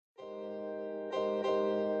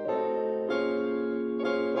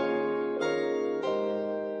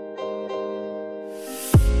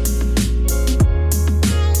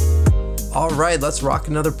All right, let's rock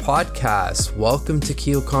another podcast. Welcome to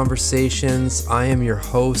Keel Conversations. I am your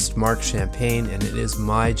host, Mark Champagne, and it is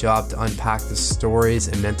my job to unpack the stories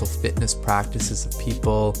and mental fitness practices of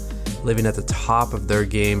people living at the top of their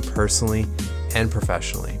game personally and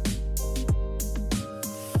professionally.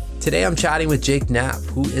 Today I'm chatting with Jake Knapp,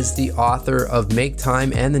 who is the author of Make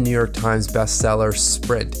Time and the New York Times bestseller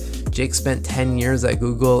Sprint. Jake spent 10 years at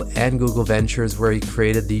Google and Google Ventures, where he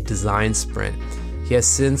created the design sprint. He has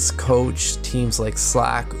since coached teams like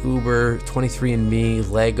Slack, Uber, 23andMe,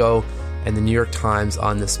 Lego, and the New York Times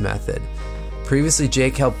on this method. Previously,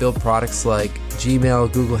 Jake helped build products like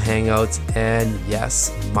Gmail, Google Hangouts, and yes,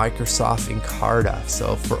 Microsoft Encarta.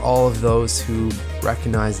 So for all of those who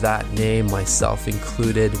recognize that name, myself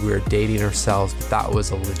included, we were dating ourselves, but that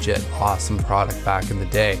was a legit awesome product back in the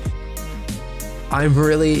day. I'm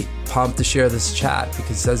really pumped to share this chat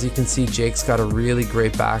because, as you can see, Jake's got a really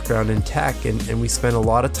great background in tech, and we spent a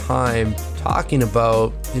lot of time talking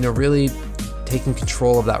about, really taking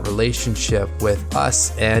control of that relationship with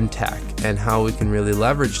us and tech and how we can really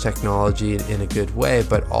leverage technology in a good way,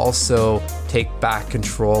 but also take back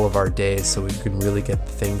control of our days so we can really get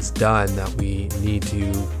the things done that we need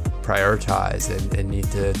to prioritize and need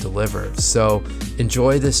to deliver. So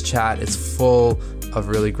enjoy this chat. It's full of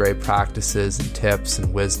really great practices and tips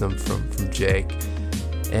and wisdom from Jake,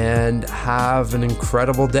 and have an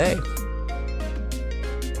incredible day.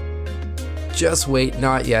 Just wait,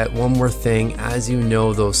 not yet. One more thing. As you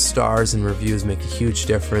know, those stars and reviews make a huge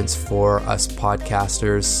difference for us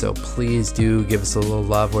podcasters. So please do give us a little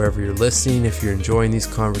love wherever you're listening. If you're enjoying these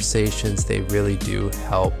conversations, they really do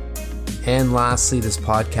help. And lastly, this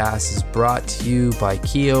podcast is brought to you by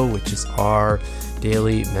Keo, which is our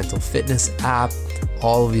daily mental fitness app.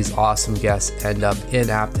 All of these awesome guests end up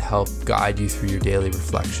in-app to help guide you through your daily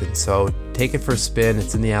reflection. So take it for a spin.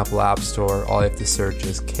 It's in the Apple App Store. All you have to search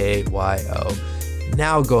is KYO.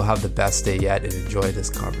 Now go have the best day yet and enjoy this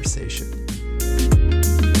conversation.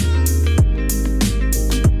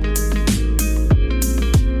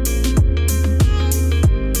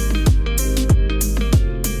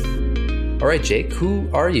 All right, Jake, who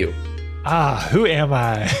are you? Who am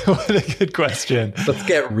I? What a good question. Let's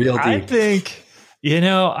get real deep. I think,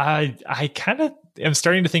 I kind of am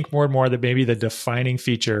starting to think more and more that maybe the defining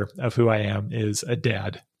feature of who I am is a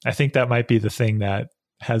dad. I think that might be the thing that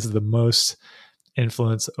has the most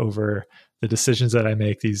influence over the decisions that I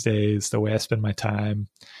make these days, the way I spend my time.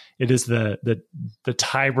 It is the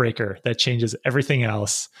tiebreaker that changes everything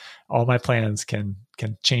else. All my plans can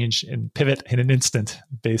change and pivot in an instant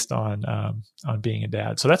based on being a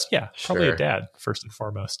dad. So that's probably a dad first and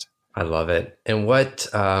foremost. I love it. And what?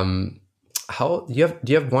 Do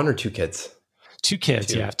you have one or two kids? Two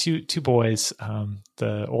kids, two boys.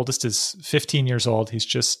 The oldest is 15 years old. He's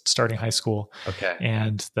just starting high school. Okay.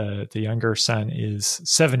 And the younger son is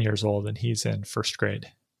 7 years old, and he's in first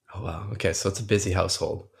grade. Oh wow. Okay, so it's a busy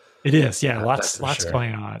household. It is, lots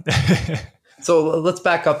going on. So let's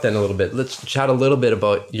back up then a little bit. Let's chat a little bit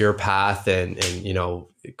about your path and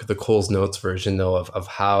the Coles Notes version though of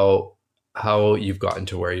how you've gotten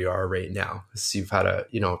to where you are right now. So you've had a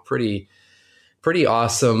pretty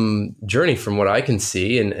awesome journey from what I can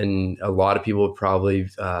see, and a lot of people would probably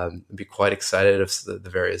be quite excited of the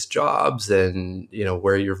various jobs and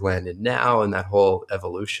where you've landed now and that whole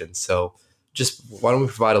evolution. So just why don't we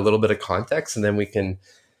provide a little bit of context, and then we can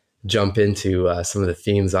jump into some of the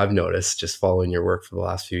themes I've noticed just following your work for the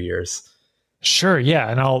last few years. Sure. Yeah.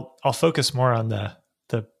 And I'll focus more on the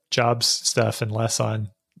jobs stuff and less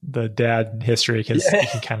on the dad history, because you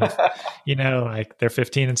can kind of, like they're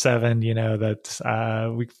 15 and 7,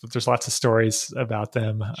 that there's lots of stories about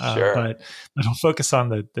them. Sure. But I'll focus on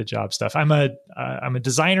the job stuff. I'm a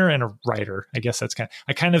designer and a writer. I guess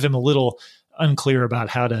I kind of am a little unclear about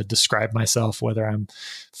how to describe myself, whether I'm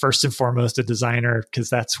first and foremost a designer, because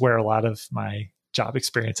that's where a lot of my job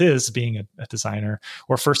experience is, being a designer,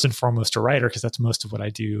 or first and foremost a writer, because that's most of what I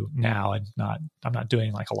do now, and I'm not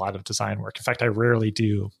doing like a lot of design work. In fact, I rarely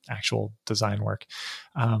do actual design work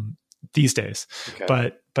these days.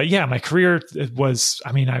 Okay. But yeah, my career was,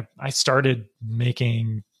 I started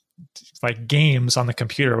making like games on the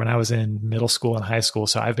computer when I was in middle school and high school.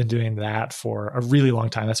 So I've been doing that for a really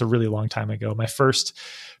long time. That's a really long time ago. My first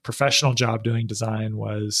professional job doing design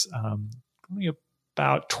was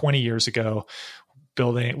about 20 years ago,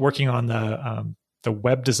 working on the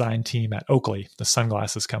web design team at Oakley, the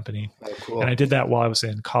sunglasses company. Oh, cool. And I did that while I was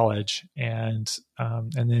in college. And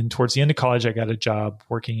then towards the end of college, I got a job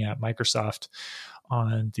working at Microsoft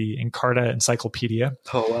on the Encarta Encyclopedia.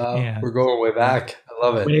 Oh, wow. And we're going way back. I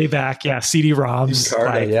love it. Way back. Yeah. CD-ROMs.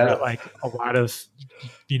 Encarta, like a lot of,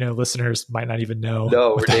 listeners might not even know.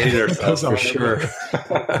 No, we're dating ourselves for sure.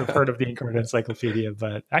 I've heard of the Encarta Encyclopedia,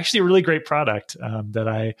 but actually a really great product that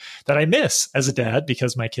I miss as a dad,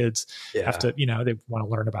 because my kids have to, they want to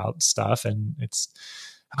learn about stuff, and it's,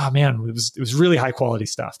 it was really high quality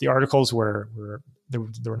stuff. The articles were there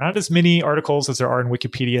were not as many articles as there are in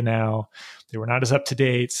Wikipedia now. They were not as up to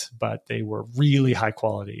date, but they were really high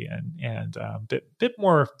quality and bit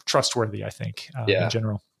more trustworthy, I think, in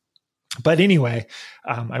general. But anyway,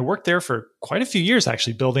 I worked there for quite a few years,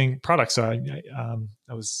 actually, building products. So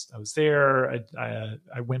I was there.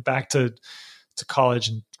 I went back to college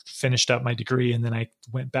and finished up my degree, and then I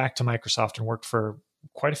went back to Microsoft and worked for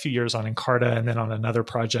quite a few years on Encarta, and then on another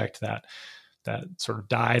project that sort of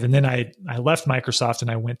died. And then I left Microsoft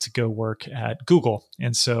and I went to go work at Google.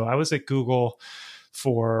 And so I was at Google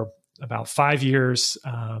for about 5 years.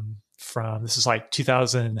 This is like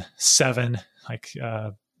 2007,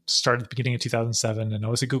 started at the beginning of 2007, and I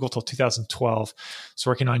was at Google till 2012. I was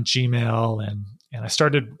working on Gmail, and I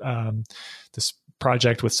started this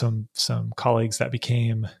project with some colleagues that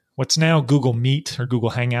became what's now Google Meet or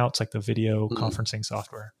Google Hangouts, like the video conferencing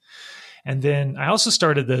software. And then I also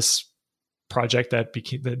started this project that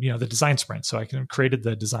became the design sprint. So I created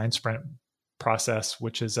the design sprint process,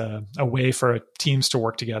 which is a way for teams to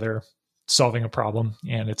work together solving a problem.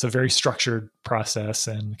 And it's a very structured process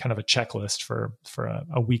and kind of a checklist for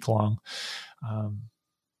a week-long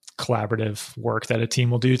collaborative work that a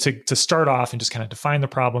team will do to start off and just kind of define the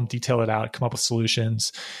problem, detail it out, come up with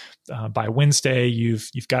solutions. By Wednesday,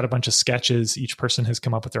 you've got a bunch of sketches. Each person has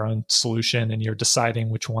come up with their own solution, and you're deciding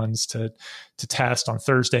which ones to test. On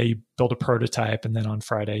Thursday, you build a prototype, and then on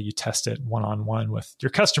Friday, you test it one-on-one with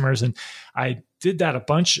your customers. And I did that a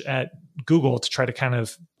bunch at Google to try to kind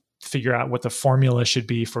of figure out what the formula should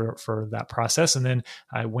be for that process. And then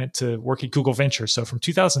I went to work at Google Ventures. So from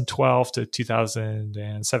 2012 to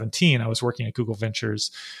 2017, I was working at Google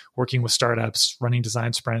Ventures, working with startups, running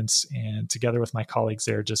design sprints, and together with my colleagues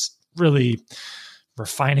there, just really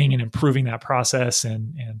refining and improving that process.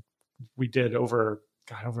 And we did over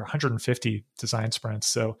 150 design sprints.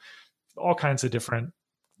 So all kinds of different,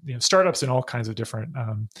 startups in all kinds of different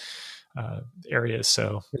areas.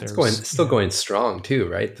 So it's still going strong too,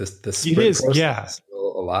 right? The sprint it is, process is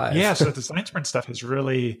still alive. Yeah. So the design sprint stuff has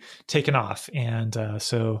really taken off. And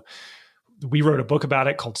so we wrote a book about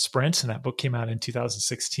it called Sprint, and that book came out in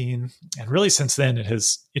 2016. And really since then it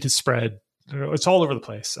has spread. It's all over the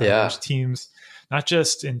place. There's teams, not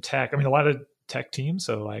just in tech. I mean, a lot of tech teams.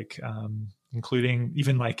 So including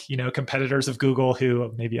even competitors of Google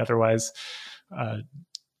who maybe otherwise,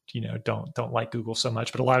 don't like Google so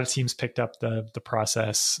much, but a lot of teams picked up the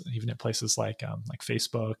process, even at places like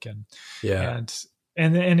Facebook and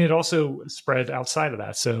it also spread outside of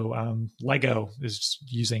that. So Lego is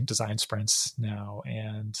using design sprints now,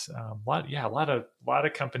 and a lot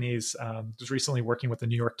of companies. Was recently working with the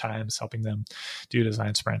New York Times, helping them do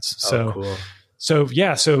design sprints. Cool.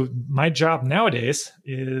 So my job nowadays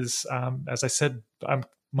is, as I said, I'm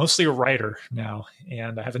mostly a writer now,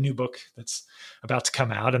 and I have a new book that's about to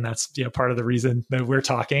come out, and that's part of the reason that we're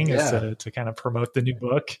talking is to kind of promote the new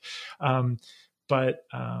book. But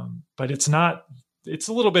it's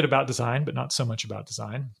a little bit about design, but not so much about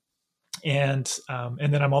design. And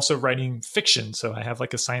then I'm also writing fiction, so I have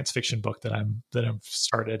like a science fiction book that I've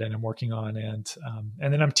started and I'm working on, and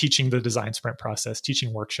then I'm teaching the design sprint process,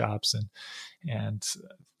 teaching workshops, and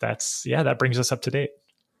that brings us up to date.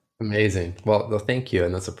 Amazing. Well, thank you.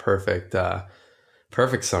 And that's a perfect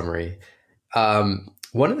summary.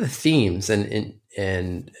 One of the themes,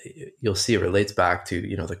 and you'll see it relates back to,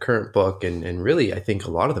 the current book and really, I think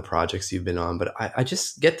a lot of the projects you've been on, but I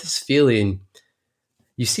just get this feeling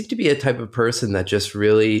you seem to be a type of person that just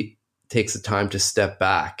really takes the time to step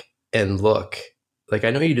back and look. Like,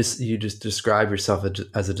 I know you just describe yourself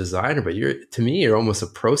as a designer, but to me, you're almost a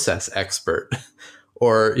process expert.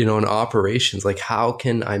 Or, in operations, like, how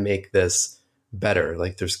can I make this better?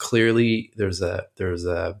 Like, there's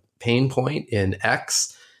a pain point in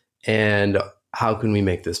X, and how can we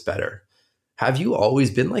make this better? Have you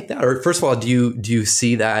always been like that? Or first of all, do you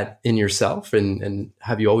see that in yourself, and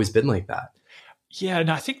have you always been like that? Yeah,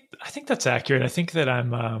 no, I think that's accurate. I think that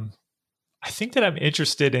I'm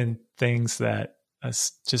interested in things that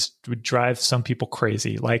just would drive some people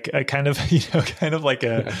crazy. Like a kind of like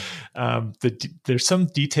there's some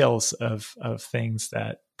details of things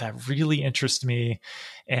that really interest me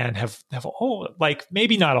and have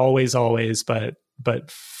maybe not always, but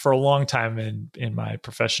for a long time in my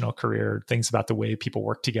professional career, things about the way people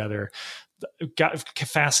work together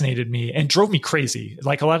fascinated me and drove me crazy.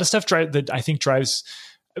 Like a lot of stuff that I think drives,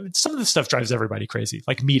 some of the stuff drives everybody crazy,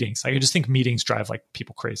 like meetings. I just think meetings drive like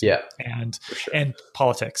people crazy. Yeah, and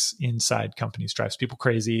politics inside companies drives people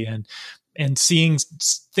crazy, and seeing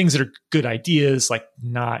things that are good ideas like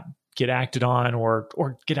not get acted on or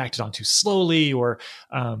get acted on too slowly, or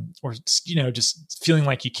just feeling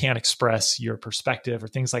like you can't express your perspective or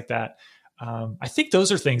things like that. I think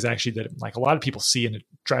those are things actually that like a lot of people see and it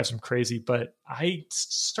drives them crazy. But I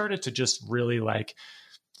started to just really like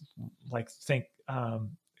think,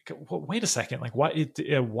 wait a second, like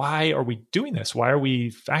why are we doing this? Why are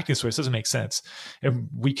we acting this way? This doesn't make sense. And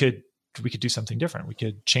we could do something different. We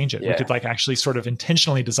could change it. We could like actually sort of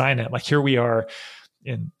intentionally design it. Like here we are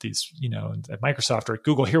in these, at Microsoft or at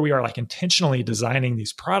Google, here we are like intentionally designing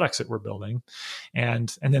these products that we're building.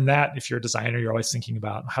 And then that, if you're a designer, you're always thinking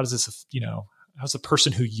about how does this, how's the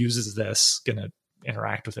person who uses this going to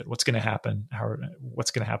interact with it? What's going to happen? What's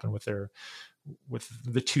going to happen with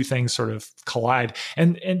the two things sort of collide,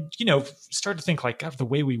 and start to think like, God, the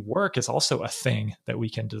way we work is also a thing that we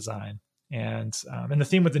can design. And the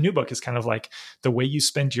theme with the new book is kind of like the way you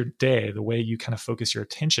spend your day, the way you kind of focus your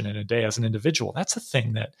attention in a day as an individual. That's a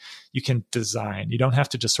thing that you can design. You don't have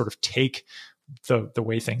to just sort of take the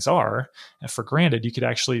way things are for granted. You could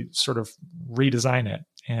actually sort of redesign it.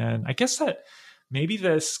 And I guess that maybe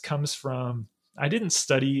this comes from, I didn't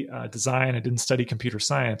study design. I didn't study computer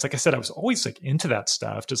science. Like I said, I was always like into that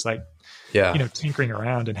stuff, just like, tinkering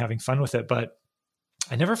around and having fun with it. But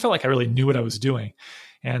I never felt like I really knew what I was doing.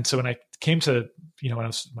 And so when I came to, when I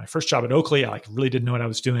was my first job at Oakley, I like really didn't know what I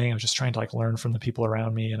was doing. I was just trying to like learn from the people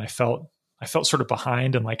around me. And I felt sort of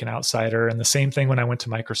behind and like an outsider. And the same thing when I went to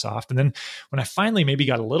Microsoft. And then when I finally maybe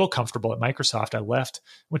got a little comfortable at Microsoft, I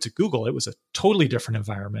went to Google. It was a totally different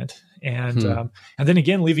environment. And then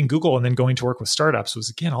again, leaving Google and then going to work with startups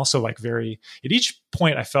was again, also like at each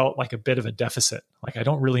point I felt like a bit of a deficit. Like I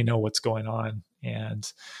don't really know what's going on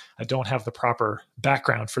and I don't have the proper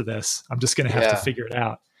background for this. I'm just going to have to figure it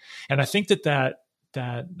out. And I think that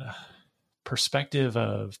perspective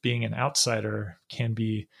of being an outsider can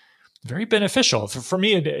be very beneficial. For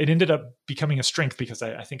me, it ended up becoming a strength because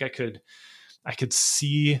I think I could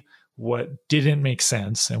see what didn't make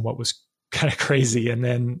sense and what was kind of crazy. And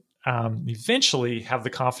then eventually have the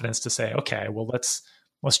confidence to say, okay, well, let's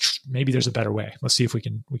maybe there's a better way. Let's see if we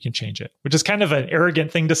can change it, which is kind of an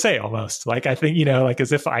arrogant thing to say almost. Like, I think, like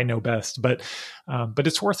as if I know best, but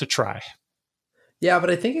it's worth a try. Yeah,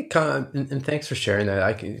 but I think it kind of, and thanks for sharing that.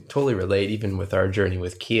 I can totally relate, even with our journey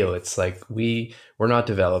with Keel. It's like we're not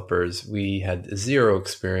developers. We had zero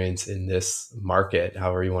experience in this market,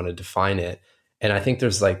 however you want to define it. And I think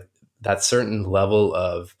there's like that certain level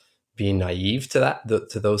of being naive to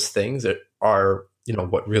to those things that are,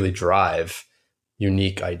 what really drive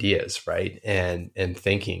unique ideas, right? And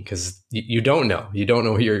thinking, because you don't know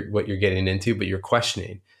what you're getting into, but you're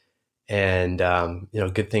questioning. And,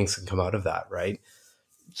 good things can come out of that, right?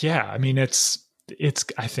 Yeah. I mean, I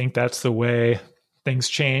think that's the way things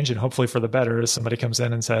change, and hopefully for the better, as somebody comes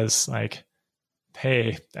in and says like,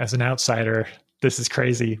 hey, as an outsider, this is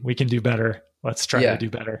crazy. We can do better. Let's try to do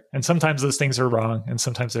better. And sometimes those things are wrong and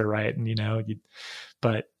sometimes they're right. And,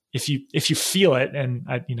 but if you feel it, and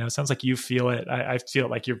it sounds like you feel it, I feel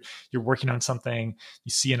like you're working on something,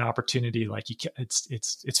 you see an opportunity, like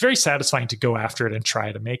it's very satisfying to go after it and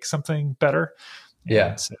try to make something better.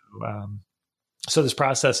 Yeah. And so this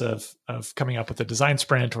process of coming up with a design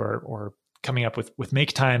sprint or coming up with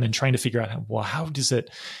make time and trying to figure out, well, how does it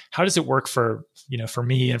work for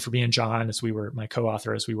me and for me and John, as we were my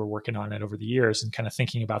co-author, as we were working on it over the years, and kind of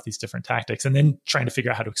thinking about these different tactics and then trying to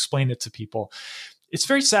figure out how to explain it to people. It's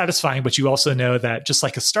very satisfying, but you also know that just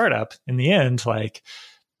like a startup, in the end, like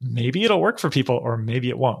maybe it'll work for people or maybe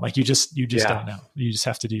it won't. Like you just don't know. You just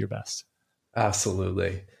have to do your best.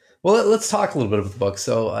 Absolutely. Well, let's talk a little bit about the book.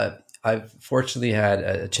 So I've fortunately had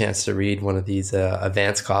a chance to read one of these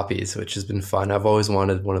advanced copies, which has been fun. I've always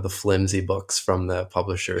wanted one of the flimsy books from the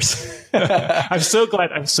publishers. I'm so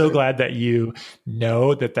glad that you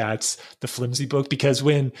know that that's the flimsy book, because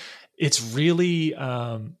when it's really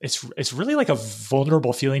it's really like a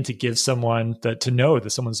vulnerable feeling to give someone to know that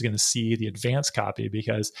someone's going to see the advanced copy.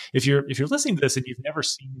 Because if you're listening to this and you've never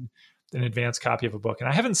seen an advanced copy of a book, and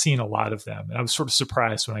I haven't seen a lot of them, and I was sort of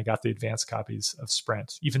surprised when I got the advanced copies of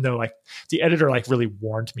Sprint, even though like the editor like really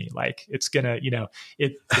warned me, like it's gonna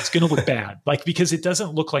it's gonna look bad, like because it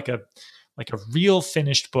doesn't look like a real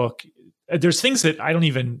finished book there's things that I don't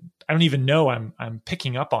even know I'm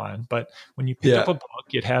picking up on, but when you pick up a book,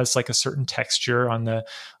 it has like a certain texture on the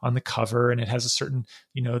cover, and it has a certain,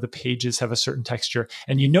 the pages have a certain texture,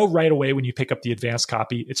 and right away when you pick up the advanced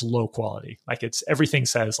copy, it's low quality. Like everything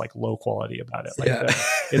says like low quality about it. Like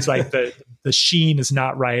it's like the sheen is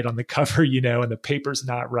not right on the cover, and the paper's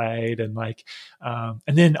not right, and like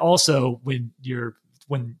and then also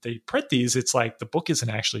when they print these, it's like the book isn't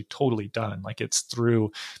actually totally done. Like it's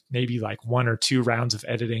through maybe like 1 or 2 rounds of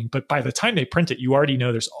editing. But by the time they print it, you already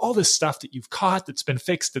know there's all this stuff that you've caught that's been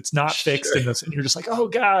fixed, that's not fixed. And you're just like, oh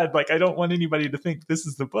God, like I don't want anybody to think this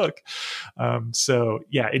is the book. So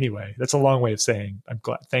yeah, anyway, that's a long way of saying I'm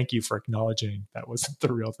glad. Thank you for acknowledging that wasn't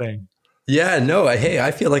the real thing. Yeah, no, hey,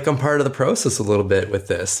 I feel like I'm part of the process a little bit with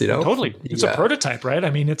this, Totally. It's a prototype, right?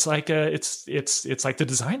 I mean, it's like it's like the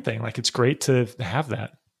design thing. Like it's great to have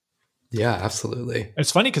that. Yeah, absolutely.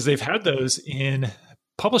 It's funny because they've had those in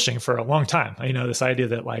publishing for a long time. This idea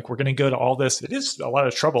that like, we're going to go to all this. It is a lot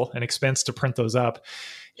of trouble and expense to print those up.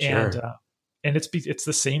 Sure. And it's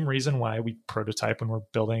the same reason why we prototype when we're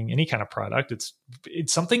building any kind of product.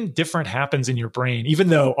 It's something different happens in your brain, even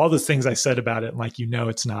though all the things I said about it, like,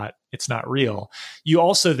 it's not real. You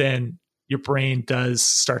also then, your brain does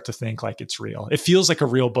start to think like it's real. It feels like a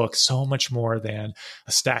real book so much more than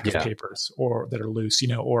a stack of papers or that are loose,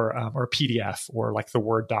 or a PDF or like the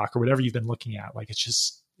Word doc or whatever you've been looking at. Like it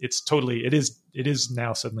is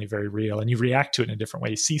now suddenly very real, and you react to it in a different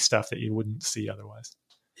way. You see stuff that you wouldn't see otherwise.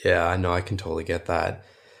 Yeah, I know. I can totally get that.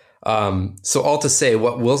 So all to say,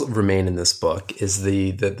 what will remain in this book is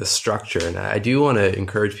the structure. And I do want to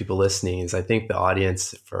encourage people listening, is I think the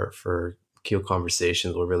audience for Keel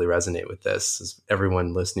Conversations will really resonate with this, as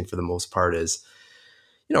everyone listening for the most part is,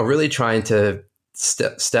 really trying to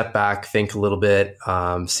step back, think a little bit,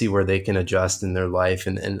 see where they can adjust in their life.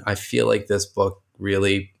 And I feel like this book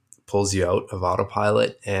really pulls you out of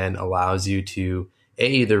autopilot and allows you to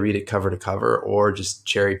either read it cover to cover or just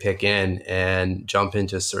cherry pick in and jump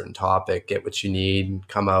into a certain topic, get what you need,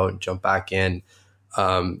 come out and jump back in.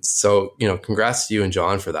 So, congrats to you and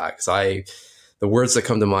John for that. Because the words that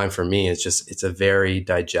come to mind for me is just, it's a very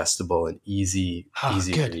digestible and easy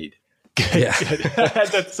good. read. Good, yeah. Good.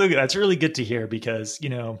 That's so good. That's really good to hear because,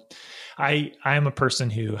 I am a person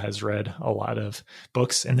who has read a lot of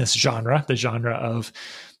books in this genre, the genre of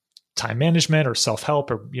time management or self-help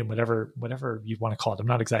or whatever you want to call it. I'm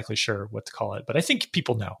not exactly sure what to call it, but I think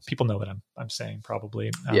people know what I'm saying probably.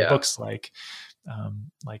 Books like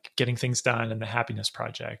Getting Things Done and The Happiness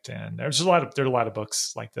Project. And there are a lot of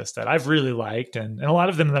books like this that I've really liked and a lot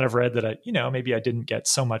of them that I've read that I, maybe I didn't get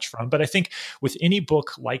so much from, but I think with any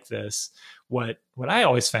book like this, what I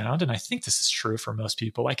always found, and I think this is true for most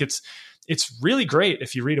people, like it's really great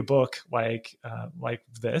if you read a book like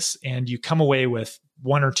this and you come away with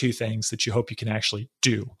 1 or 2 things that you hope you can actually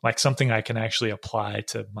do, like something I can actually apply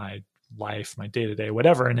to my life, my day-to-day,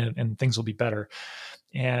 whatever, and things will be better.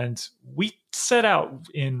 And we set out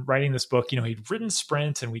in writing this book, he'd written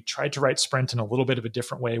Sprint and we tried to write Sprint in a little bit of a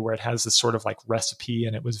different way where it has this sort of like recipe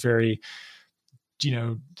and it was very,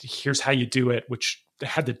 here's how you do it, which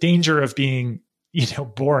had the danger of being,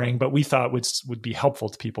 boring, but we thought would be helpful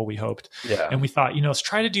to people, we hoped. Yeah. And we thought, let's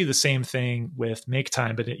try to do the same thing with Make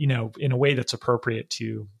Time, but in a way that's appropriate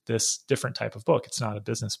to this different type of book. It's not a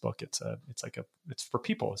business book. It's for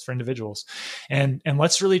people, it's for individuals. And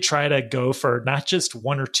let's really try to go for not just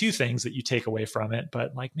 1 or 2 things that you take away from it,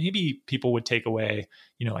 but like maybe people would take away,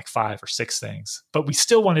 like 5 or 6 things, but we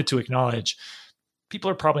still wanted to acknowledge people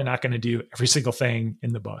are probably not going to do every single thing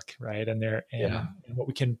in the book. Right. And what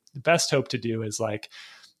we can best hope to do is like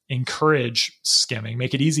encourage skimming,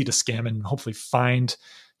 make it easy to skim and hopefully find,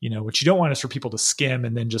 what you don't want is for people to skim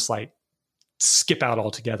and then just like skip out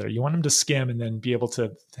altogether. You want them to skim and then be able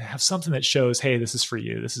to have something that shows, hey, this is for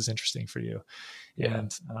you. This is interesting for you. Yeah.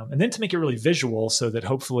 And then to make it really visual so that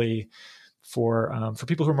hopefully for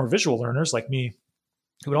people who are more visual learners like me,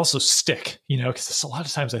 it would also stick, because a lot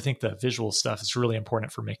of times I think the visual stuff is really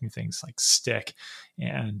important for making things like stick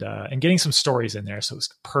and getting some stories in there. So it's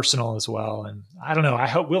personal as well. And I don't know, I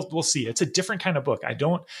hope we'll see. It's a different kind of book. I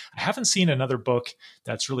haven't seen another book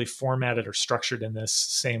that's really formatted or structured in this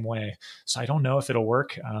same way. So I don't know if it'll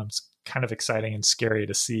work. It's kind of exciting and scary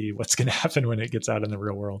to see what's going to happen when it gets out in the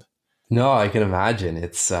real world. No, I can imagine.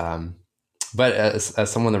 It's, but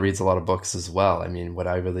as someone that reads a lot of books as well, I mean, what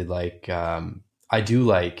I really like, I do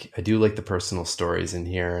like the personal stories in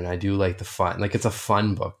here, and I do like the fun. Like it's a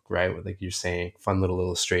fun book, right? With, like you're saying, fun little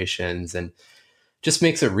illustrations, and just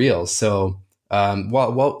makes it real. So,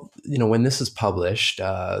 when this is published,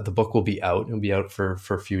 the book will be out. It'll be out for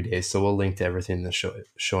a few days. So we'll link to everything in the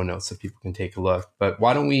show notes so people can take a look. But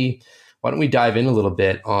why don't we why don't we dive in a little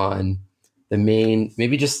bit on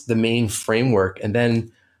maybe just the main framework, and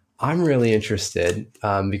then I'm really interested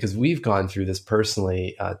because we've gone through this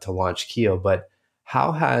personally to launch Keel, but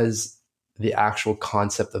how has the actual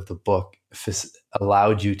concept of the book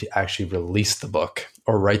allowed you to actually release the book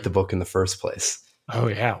or write the book in the first place? Oh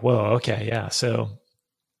yeah. Well, okay. Yeah. So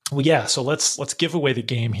let's give away the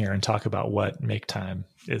game here and talk about what Make Time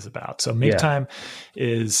is about. So Make Time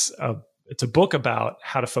is it's a book about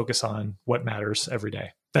how to focus on what matters every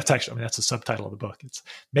day. That's the subtitle of the book. It's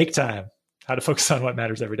Make Time, how to focus on what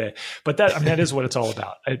matters every day. But that is what it's all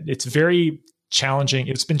about. It's very challenging.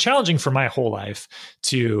 It's been challenging for my whole life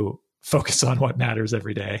to focus on what matters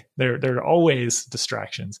every day. There are always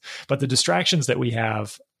distractions, but the distractions that we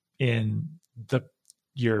have in the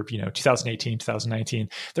year, 2018, 2019,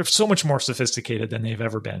 they're so much more sophisticated than they've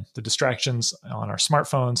ever been. The distractions on our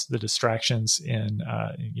smartphones, the distractions on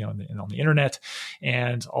the internet,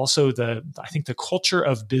 and also I think the culture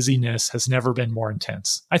of busyness has never been more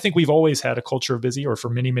intense. I think we've always had a culture of busy, or for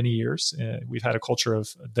many, many years, we've had a culture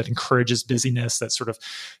that encourages busyness, that sort of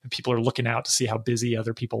people are looking out to see how busy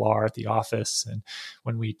other people are at the office. And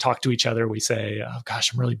when we talk to each other, we say, oh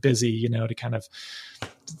gosh, I'm really busy, to kind of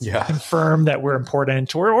confirm that we're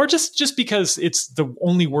important, or just because it's the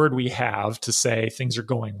only word we have to say things are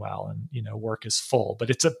going well and work is full. But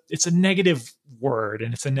it's a negative word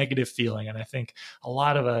and it's a negative feeling, and I think a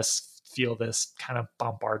lot of us feel this kind of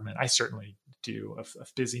bombardment. I certainly do, of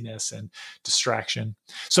busyness and distraction.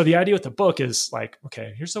 So the idea with the book is like,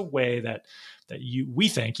 okay, here's a way that we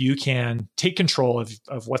think you can take control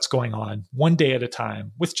of what's going on one day at a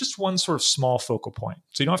time with just one sort of small focal point.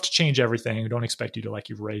 So you don't have to change everything. We don't expect you to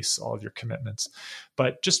erase all of your commitments,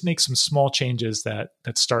 but just make some small changes that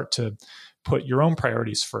start to put your own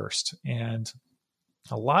priorities first. And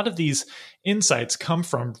a lot of these insights come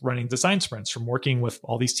from running design sprints, from working with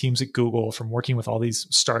all these teams at Google, from working with all these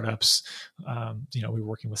startups. We were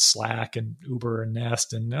working with Slack and Uber and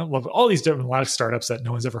Nest and all these a lot of startups that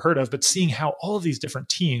no one's ever heard of, but seeing how all of these different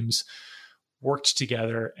teams worked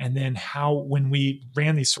together. And then how, when we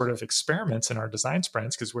ran these sort of experiments in our design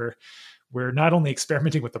sprints, because we're not only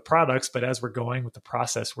experimenting with the products, but as we're going with the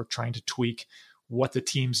process, we're trying to tweak what the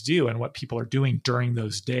teams do and what people are doing during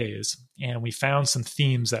those days. And we found some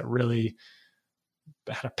themes that really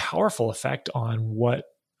had a powerful effect on what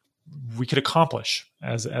we could accomplish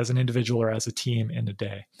as an individual or as a team in a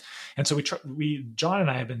day. And so John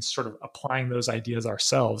and I have been sort of applying those ideas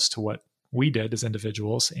ourselves to what we did as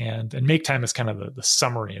individuals, and Make Time is kind of the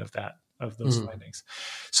summary of those findings.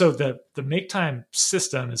 So the Make Time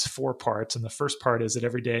system is 4 parts. And the first part is that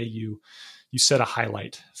every day you set a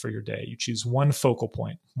highlight for your day. You choose one focal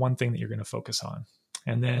point, one thing that you're going to focus on.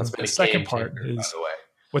 And then the second part is, by the way.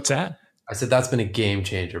 What's that? I said that's been a game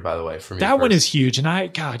changer, by the way, for me. That one is huge. And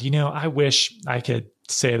I wish I could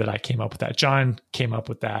say that I came up with that. John came up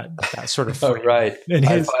with that sort of frame. Oh, right. And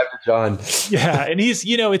high five to John. Yeah. And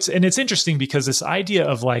it's interesting because this idea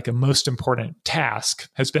of a most important task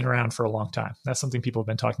has been around for a long time. That's something people have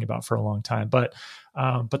been talking about for a long time. But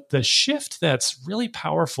the shift that's really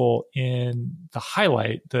powerful in the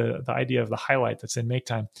highlight, the idea of the highlight that's in Make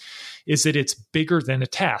Time, is that it's bigger than a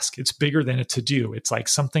task. It's bigger than a to-do. It's like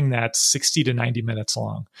something that's 60 to 90 minutes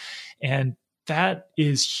long. And that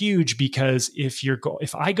is huge, because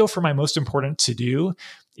if I go for my most important to do,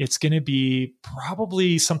 it's going to be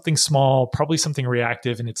probably something small, probably something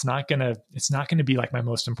reactive, and it's not going to be like my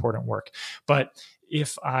most important work. But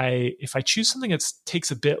if I choose something that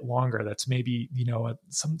takes a bit longer, that's maybe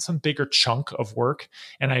some bigger chunk of work,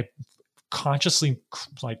 and I consciously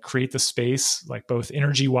create the space, both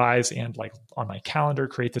energy wise and on my calendar,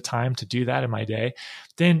 create the time to do that in my day,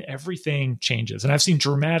 then everything changes. And I've seen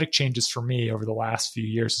dramatic changes for me over the last few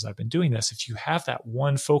years as I've been doing this. If you have that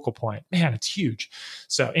one focal point, man, it's huge.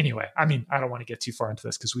 So anyway, I don't want to get too far into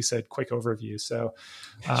this because we said quick overview. So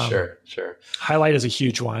sure. Highlight is a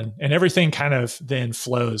huge one, and everything kind of then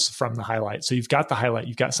flows from the highlight. So you've got the highlight,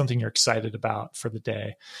 you've got something you're excited about for the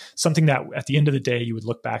day, something that at the end of the day you would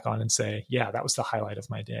look back on and say, yeah, that was the highlight of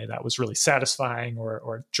my day. That was really satisfying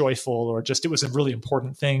or joyful, or just, it was a really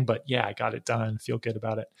important thing, but yeah, I got it done, feel good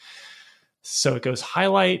about it. So it goes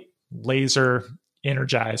highlight, laser,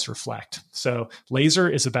 energize, reflect. So laser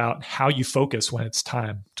is about how you focus when it's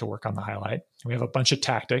time to work on the highlight. We have a bunch of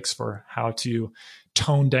tactics for how to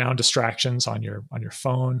tone down distractions on your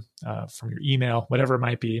phone, from your email, whatever it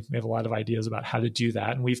might be. We have a lot of ideas about how to do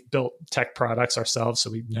that. And we've built tech products ourselves,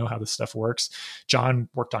 so we know how this stuff works. John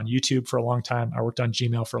worked on YouTube for a long time. I worked on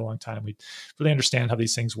Gmail for a long time. We really understand how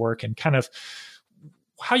these things work and kind of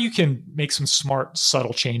how you can make some smart,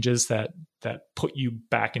 subtle changes that put you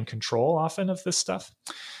back in control often of this stuff.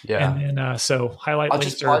 Yeah. And then so highlight I'll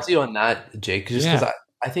links just pause you on that, Jake, just because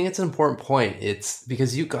I think it's an important point. It's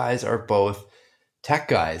because you guys are both tech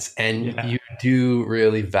guys and you do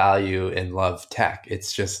really value and love tech.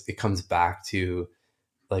 It's just, it comes back to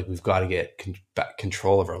like, we've got to get back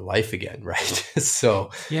control of our life again, right?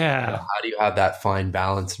 So how do you have that fine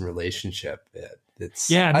balance and relationship? Go ahead.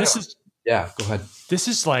 This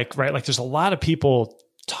is like, right, like there's a lot of people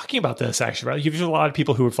talking about this actually, right? You've a lot of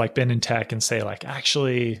people who have like been in tech and say like,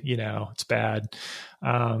 actually, it's bad.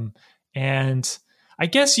 And I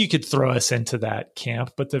guess you could throw us into that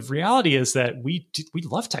camp, but the reality is that we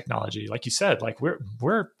love technology. Like you said, like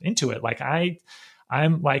we're into it. Like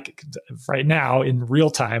I'm like right now in real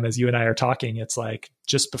time, as you and I are talking, it's like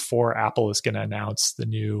just before Apple is going to announce the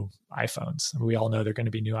new iPhones. We all know they're going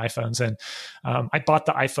to be new iPhones. And I bought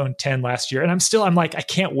the iPhone 10 last year and I'm like, I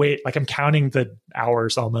can't wait. Like I'm counting the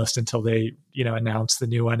hours almost until they, announce the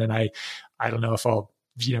new one. And I don't know if I'll,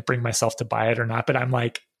 bring myself to buy it or not, but I'm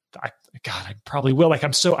like, I probably will. Like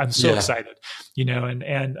I'm so excited,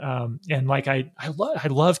 and like I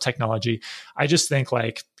love technology. I just think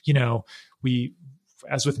like, we,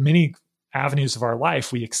 as with many avenues of our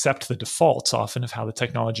life, we accept the defaults often of how the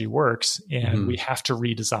technology works, and we have to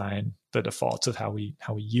redesign the defaults of how we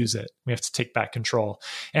use it. We have to take back control.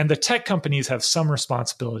 And the tech companies have some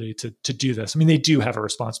responsibility to do this. I mean, they do have a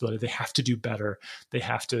responsibility. They have to do better. They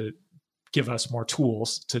have to give us more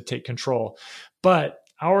tools to take control. But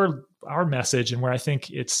our message, and where I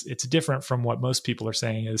think it's different from what most people are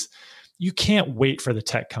saying, is you can't wait for the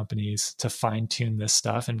tech companies to fine tune this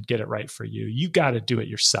stuff and get it right for you. You got to do it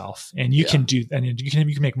yourself, and you can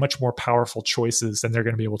make much more powerful choices than they're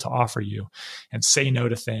going to be able to offer you, and say no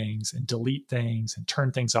to things and delete things and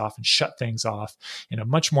turn things off and shut things off in a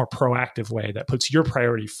much more proactive way that puts your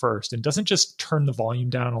priority first and doesn't just turn the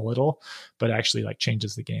volume down a little, but actually like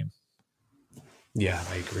changes the game. Yeah,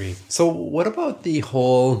 I agree. So what about the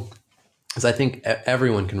whole, because I think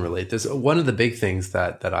everyone can relate this. One of the big things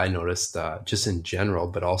that I noticed just in general,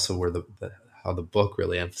 but also where how the book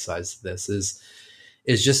really emphasized this is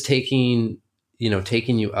just taking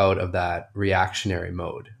you out of that reactionary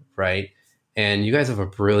mode, right? And you guys have a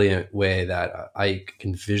brilliant way that I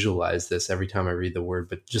can visualize this every time I read the word,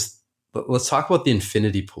 but just let's talk about the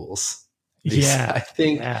infinity pools. I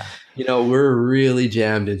think, we're really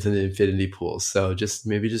jammed into the infinity pools. So just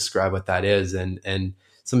maybe describe what that is and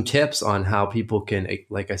some tips on how people can,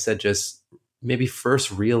 like I said, just maybe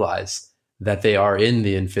first realize that they are in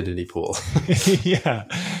the infinity pool. Yeah.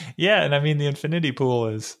 And I mean, the infinity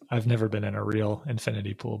pool I've never been in a real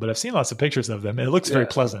infinity pool, but I've seen lots of pictures of them. It looks very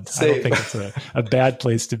pleasant. Same. I don't think it's a bad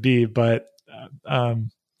place to be, but what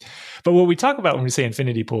we talk about when we say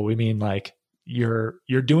infinity pool, we mean like you're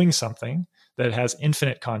doing something that has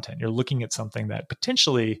infinite content. You're looking at something that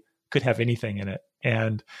potentially could have anything in it.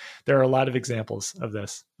 And there are a lot of examples of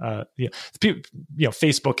this.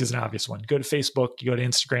 Facebook is an obvious one. Go to Facebook, you go to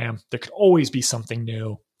Instagram, there could always be something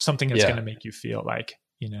new, something that's going to make you feel like,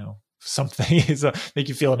 something is make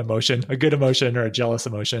you feel an emotion, a good emotion or a jealous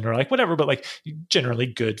emotion or like whatever, but like generally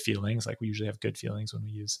good feelings. Like we usually have good feelings when we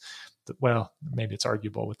use maybe it's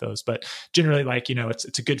arguable with those, but generally like,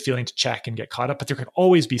 it's a good feeling to check and get caught up, but there can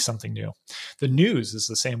always be something new. The news is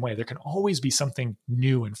the same way. There can always be something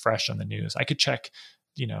new and fresh on the news. I could check,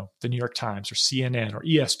 the New York Times or CNN or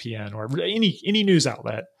ESPN or any news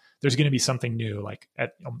outlet. There's going to be something new, like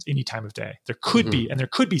at any time of day. There could be, and there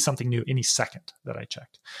could be something new any second that I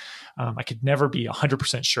checked. I could never be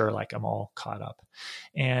 100% sure, like I'm all caught up.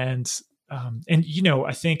 And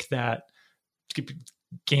I think that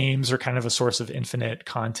games are kind of a source of infinite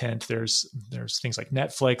content. There's things like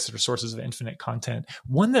Netflix that are sources of infinite content.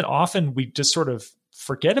 One that often we just sort of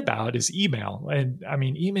forget about is email. And I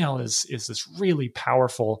mean, email is this really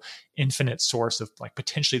powerful, infinite source of like,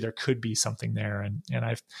 potentially there could be something there. And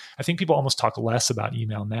I think people almost talk less about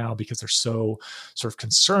email now because they're so sort of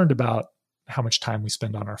concerned about how much time we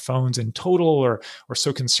spend on our phones in total, or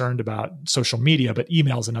so concerned about social media, but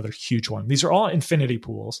email is another huge one. These are all infinity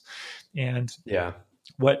pools. And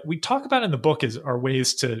what we talk about in the book are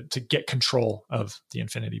ways to get control of the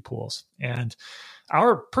infinity pools. And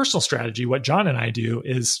our personal strategy, what John and I do,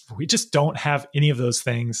 is we just don't have any of those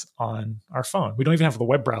things on our phone. We don't even have the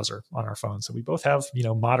web browser on our phone. So we both have,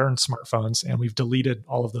 modern smartphones, and we've deleted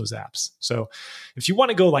all of those apps. So if you want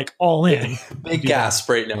to go like all in, big gasp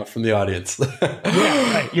right now from the audience.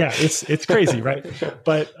 Right. Yeah, it's crazy, right?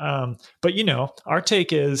 But our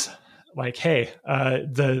take is like, hey,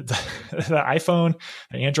 the iPhone,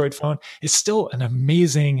 the Android phone is still an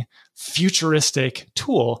amazing futuristic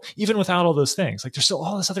tool, even without all those things. Like there's still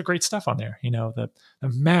all this other great stuff on there. The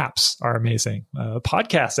maps are amazing.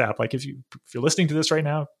 Podcast app, like if you're listening to this right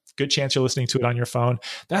now, good chance you're listening to it on your phone.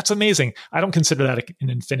 That's amazing. I don't consider that an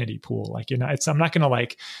infinity pool. Like, I'm not going to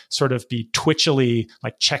like sort of be twitchily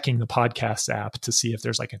like checking the podcast app to see if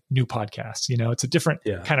there's like a new podcast. It's a different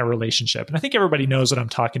kind of relationship. And I think everybody knows what I'm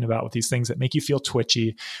talking about with these things that make you feel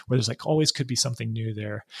twitchy, where there's like always could be something new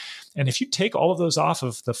there. And if you take all of those off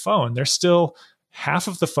of the phone, there's still half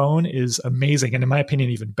of the phone is amazing. And in my opinion,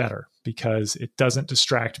 even better, because it doesn't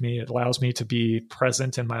distract me. It allows me to be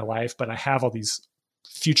present in my life, but I have all these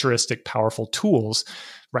futuristic, powerful tools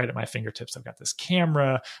right at my fingertips. I've got this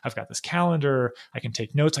camera, I've got this calendar, I can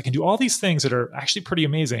take notes, I can do all these things that are actually pretty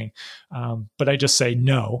amazing. But I just say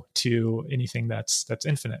no to anything that's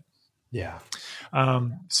infinite. Yeah.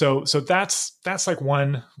 So that's like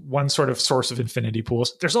one sort of source of infinity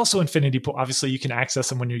pools. There's also infinity pool. Obviously you can access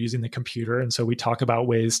them when you're using the computer. And so we talk about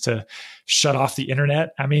ways to shut off the internet.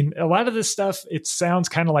 I mean, a lot of this stuff, it sounds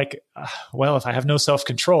kind of like, well, if I have no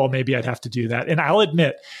self-control, maybe I'd have to do that. And I'll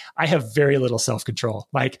admit, I have very little self-control.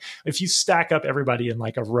 Like if you stack up everybody in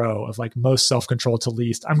like a row of like most self-control to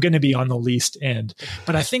least, I'm going to be on the least end.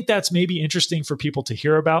 But I think that's maybe interesting for people to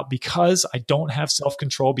hear about, because I don't have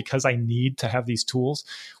self-control, because I need to have these tools.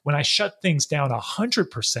 When I shut things down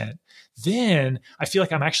 100%, then I feel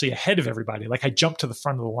like I'm actually ahead of everybody. Like I jump to the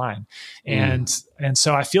front of the line. And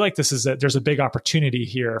so I feel like there's a big opportunity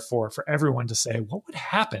here for everyone to say, what would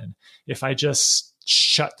happen if I just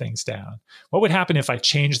shut things down? What would happen if I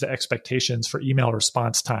changed the expectations for email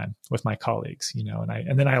response time with my colleagues,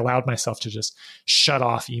 and then I allowed myself to just shut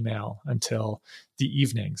off email until the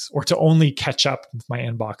evenings, or to only catch up with my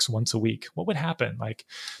inbox once a week? What would happen?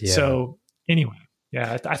 So anyway,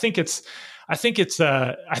 I think it's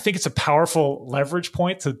a powerful leverage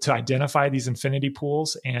point to identify these infinity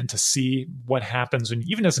pools and to see what happens when,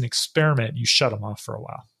 even as an experiment, you shut them off for a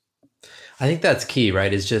while. I think that's key,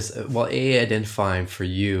 right? Is just, identifying for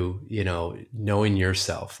you, knowing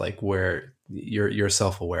yourself, like where you're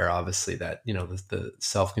self-aware, obviously, that, the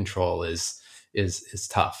self-control is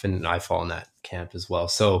tough. And I fall in that camp as well.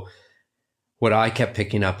 So what I kept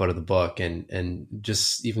picking up out of the book and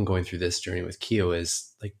just even going through this journey with Keo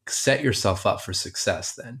is like, set yourself up for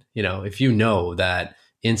success. Then, if you know that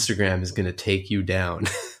Instagram is going to take you down,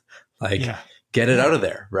 get it out of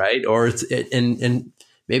there. Right. Or and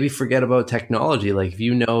maybe forget about technology. Like if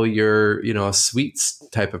you're, a sweets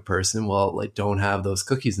type of person, well, like don't have those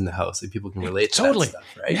cookies in the house. Like people can relate to that stuff,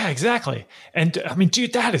 right? Yeah, exactly. And I mean,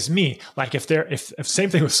 dude, that is me. Like if same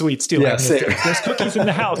thing with sweets too. Yeah, if there's cookies in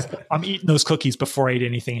the house, I'm eating those cookies before I eat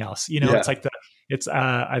anything else. It's like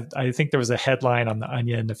I think there was a headline on The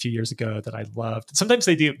Onion a few years ago that I loved. Sometimes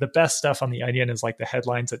they do the best stuff on The Onion is like the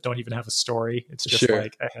headlines that don't even have a story. It's just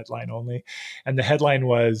like a headline only. And the headline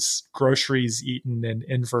was groceries eaten in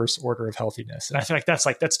inverse order of healthiness. And I feel like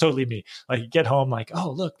that's totally me. Like you get home like,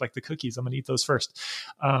 oh, look, like the cookies, I'm going to eat those first.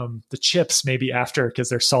 The chips maybe after because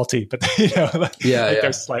they're salty, but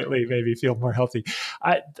they're slightly maybe feel more healthy.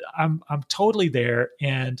 I'm totally there.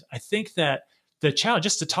 And I think that the challenge,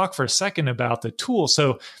 just to talk for a second about the tools.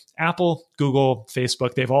 So Apple, Google,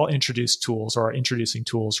 Facebook, they've all introduced tools or are introducing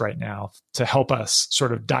tools right now to help us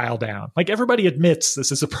sort of dial down. Like everybody admits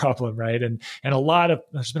this is a problem, right? And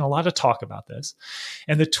there's been a lot of talk about this.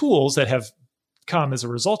 And the tools that have come as a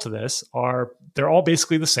result of this they're all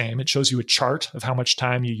basically the same. It shows you a chart of how much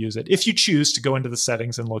time you use it. If you choose to go into the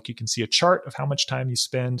settings and look, you can see a chart of how much time you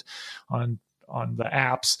spend on the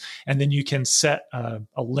apps. And then you can set a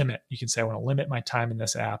limit. You can say, I want to limit my time in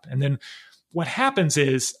this app. And then what happens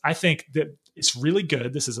is, I think that it's really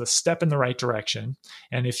good. This is a step in the right direction.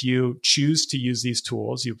 And if you choose to use these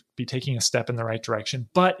tools, you'll be taking a step in the right direction.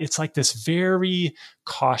 But it's like this very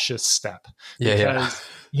cautious step. Because,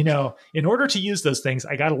 in order to use those things,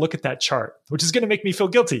 I got to look at that chart, which is going to make me feel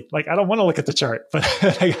guilty. Like, I don't want to look at the chart, but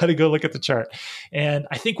I got to go look at the chart. And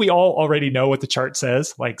I think we all already know what the chart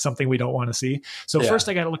says, like something we don't want to see. So first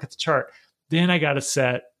I got to look at the chart. Then I got to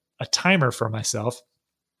set a timer for myself.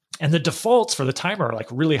 And the defaults for the timer are like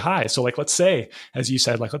really high. So like, let's say, as you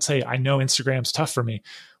said, let's say I know Instagram's tough for me.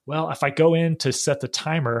 Well, if I go in to set the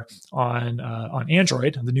timer on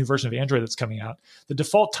Android, the new version of Android that's coming out, the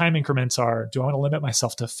default time increments are, do I want to limit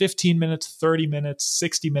myself to 15 minutes, 30 minutes,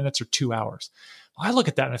 60 minutes, or 2 hours? I look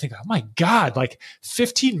at that and I think, oh my God, like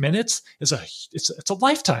 15 minutes is it's a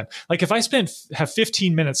lifetime. Like if I have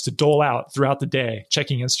 15 minutes to dole out throughout the day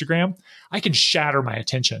checking Instagram, I can shatter my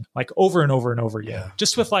attention like over and over and over again,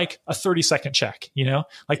 just with like a 30-second check,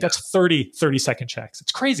 like that's 30-second checks.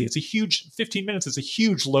 It's crazy. It's a huge 15 minutes is a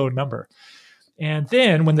huge low number. And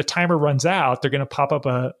then when the timer runs out, they're going to pop up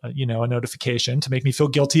a notification to make me feel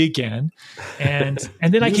guilty again. And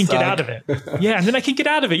then I can get out of it. Yeah. And then I can get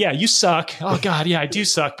out of it. Yeah. You suck. Oh God. Yeah, I do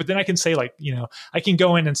suck. But then I can say like, I can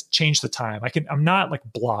go in and change the time. I'm not like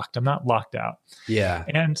blocked. I'm not locked out. Yeah.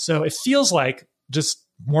 And so it feels like just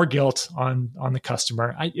more guilt on the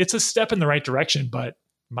customer. It's a step in the right direction, but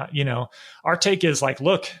our take is like,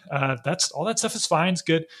 look, that's all that stuff is fine. It's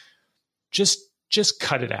good. Just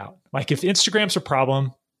cut it out. Like if Instagram's a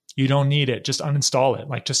problem, you don't need it. Just uninstall it.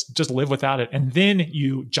 Like just live without it. And then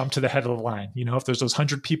you jump to the head of the line. If there's those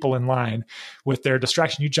 100 people in line with their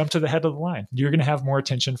distraction, you jump to the head of the line. You're going to have more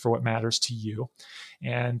attention for what matters to you.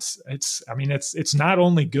 And it's not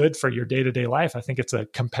only good for your day-to-day life. I think it's a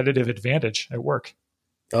competitive advantage at work.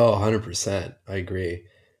 Oh, 100%. I agree.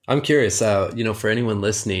 I'm curious, for anyone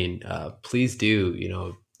listening, please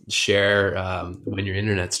do, share when your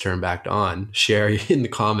internet's turned back on, share in the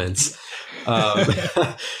comments,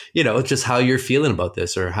 just how you're feeling about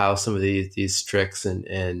this, or how some of these tricks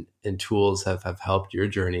and tools have helped your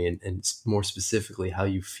journey, and more specifically, how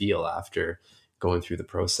you feel after going through the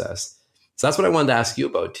process. So that's what I wanted to ask you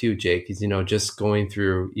about too, Jake, is, just going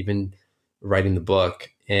through, even writing the book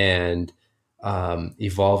and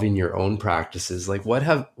evolving your own practices. Like what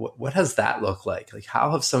has that looked like? Like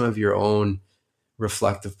how have some of your own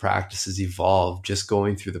reflective practices evolved just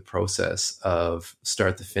going through the process of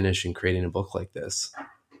start to finish and creating a book like this?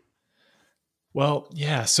 Well,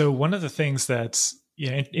 yeah. So one of the things that's,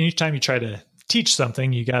 anytime you try to teach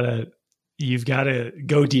something, you've got to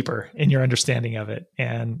go deeper in your understanding of it.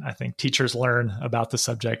 And I think teachers learn about the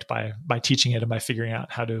subject by teaching it and by figuring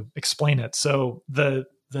out how to explain it. So the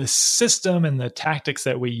system and the tactics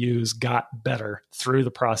that we use got better through the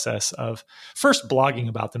process of first blogging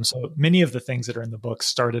about them. So many of the things that are in the book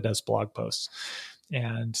started as blog posts.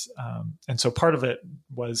 And so part of it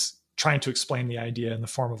was trying to explain the idea in the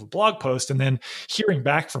form of a blog post and then hearing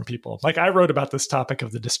back from people. Like I wrote about this topic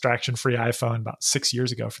of the distraction-free iPhone about 6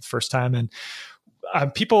 years ago for the first time. And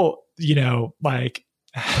people, like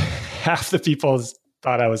half the people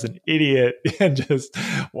thought I was an idiot and just,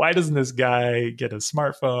 why doesn't this guy get a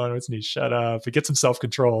smartphone? Doesn't he shut up? He gets some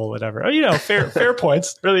self-control, whatever. Fair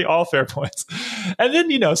points, really all fair points. And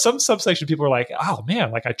then, some subsection people were like, oh man,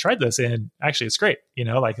 like I tried this and actually it's great.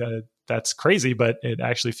 That's crazy, but it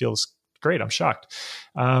actually feels great. I'm shocked.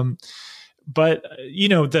 But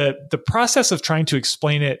the process of trying to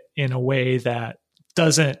explain it in a way that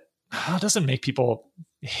doesn't make people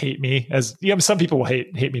hate me some people will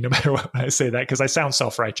hate me no matter what when I say that, because I sound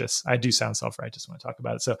self-righteous. I do sound self-righteous when I talk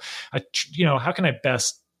about it. So how can I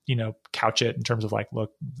best, couch it in terms of like,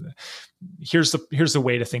 look, here's the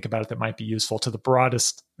way to think about it that might be useful to the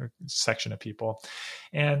broadest section of people.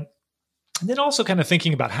 And then also kind of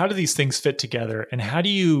thinking about how do these things fit together and how do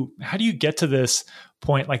you get to this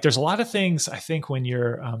point? Like there's a lot of things I think when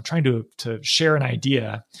you're trying to share an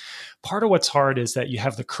idea, part of what's hard is that you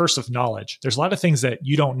have the curse of knowledge. There's a lot of things that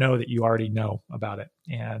you don't know that you already know about it.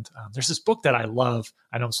 And there's this book that I love.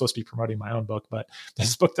 I know I'm supposed to be promoting my own book, but there's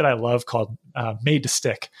this book that I love called Made to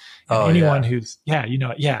Stick. And who's,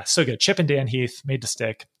 so good. Chip and Dan Heath, Made to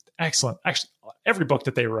Stick. Excellent. Actually, every book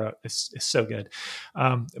that they wrote is so good.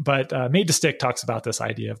 But Made to Stick talks about this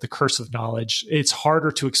idea of the curse of knowledge. It's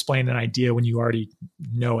harder to explain an idea when you already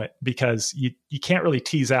know it, because you can't really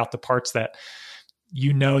tease out the parts that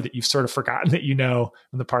that you've sort of forgotten that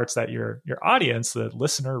and the parts that your audience, the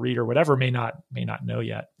listener, reader, whatever, may not know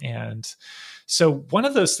yet. And so one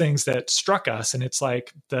of those things that struck us, and it's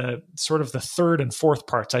like the sort of the third and fourth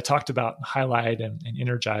parts, I talked about highlight and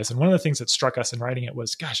energize. And one of the things that struck us in writing it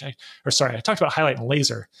was, I talked about highlight and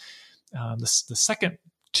laser. The second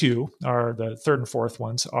two are the third and fourth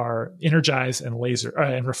ones are energize and laser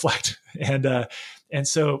and reflect. And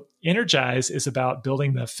so energize is about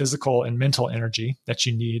building the physical and mental energy that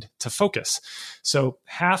you need to focus. So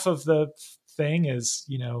half of the thing is,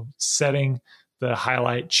 setting the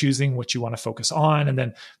highlight, choosing what you want to focus on. And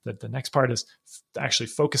then the next part is actually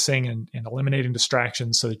focusing and eliminating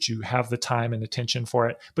distractions so that you have the time and attention for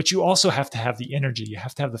it. But you also have to have the energy. You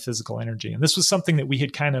have to have the physical energy. And this was something that we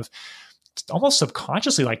had kind of almost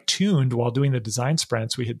subconsciously tuned while doing the design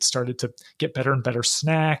sprints. We had started to get better and better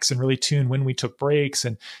snacks and really tune when we took breaks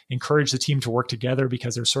and encourage the team to work together,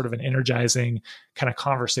 because there's sort of an energizing kind of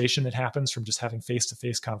conversation that happens from just having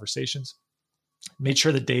face-to-face conversations. Made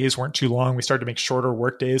sure the days weren't too long. We started to make shorter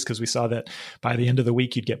work days because we saw that by the end of the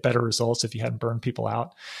week, you'd get better results if you hadn't burned people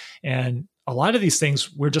out. And a lot of these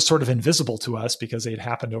things were just sort of invisible to us because they had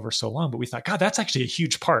happened over so long. But we thought, God, that's actually a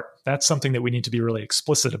huge part. That's something that we need to be really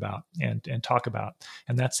explicit about and talk about.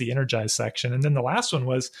 And that's the energize section. And then the last one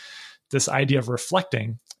was this idea of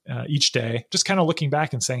reflecting each day, just kind of looking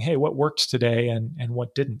back and saying, hey, what worked today and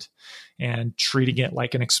what didn't, and treating it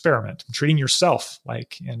like an experiment, treating yourself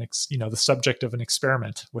like the subject of an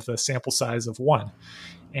experiment with a sample size of 1.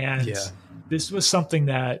 And this was something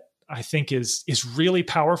that I think is really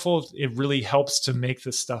powerful. It really helps to make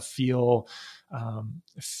this stuff feel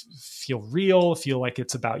real, feel like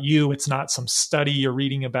it's about you. It's not some study you're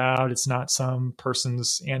reading about. It's not some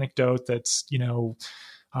person's anecdote that's,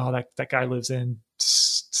 oh, that guy lives in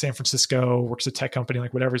San Francisco, works at a tech company,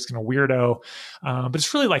 like whatever, he's kind of weirdo. But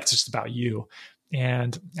it's really like just about you.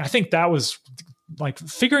 And I think that was like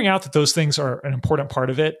figuring out that those things are an important part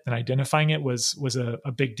of it, and identifying it was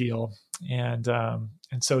a big deal. And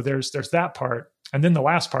so there's that part. And then the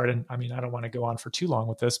last part, and I mean, I don't want to go on for too long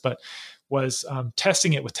with this, but was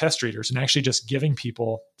testing it with test readers and actually just giving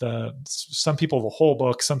people some people the whole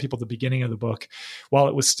book, some people the beginning of the book, while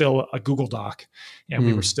it was still a Google Doc, and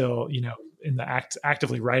we were still, in the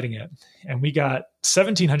actively writing it. And we got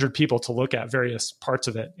 1,700 people to look at various parts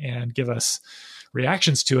of it and give us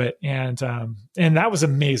reactions to it. And that was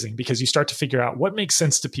amazing, because you start to figure out what makes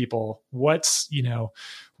sense to people, what's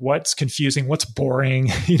confusing, what's boring,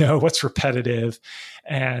 what's repetitive.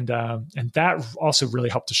 And that also really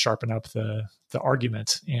helped to sharpen up the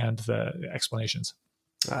argument and the explanations.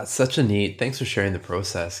 Such a neat, thanks for sharing the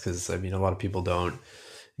process. Cause I mean, a lot of people don't,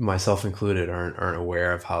 myself included, aren't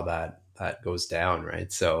aware of how that goes down.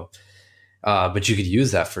 Right. So, but you could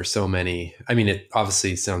use that for so many, I mean, it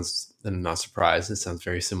obviously sounds, and I'm not surprised, it sounds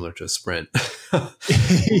very similar to a sprint.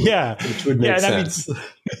 Yeah. Which would make sense.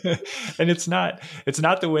 And it's not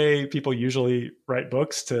the way people usually write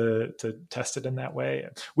books to test it in that way.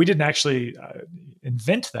 We didn't actually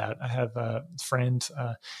invent that. I have a friend,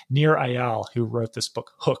 Nir Eyal, who wrote this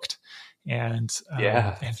book, Hooked. And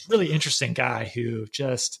really interesting guy who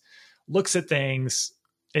just looks at things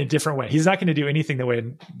in a different way. He's not going to do anything the way,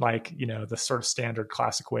 like, the sort of standard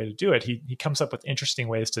classic way to do it. He comes up with interesting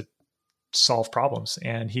ways to solve problems.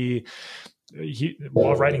 And he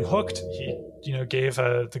while writing Hooked, he gave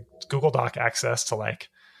the Google Doc access to like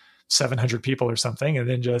 700 people or something, and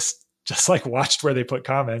then just like watched where they put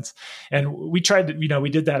comments. And we tried to, we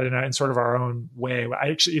did that in sort of our own way.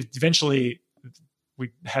 Eventually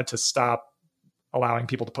we had to stop allowing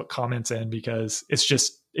people to put comments in, because it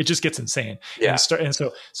just gets insane. Yeah. And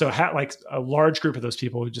so like a large group of those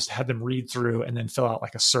people, we just had them read through and then fill out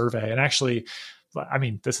like a survey. And actually, I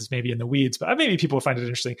mean, this is maybe in the weeds, but maybe people will find it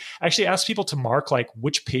interesting. I actually asked people to mark like,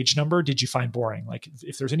 which page number did you find boring? Like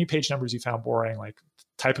if there's any page numbers you found boring, like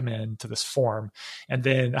type them into this form. And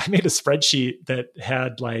then I made a spreadsheet that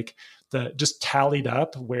had like just tallied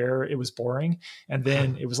up where it was boring. And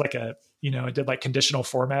then it was like it did like conditional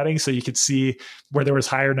formatting. So you could see where there was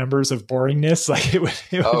higher numbers of boringness. Like it would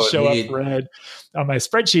show up red on my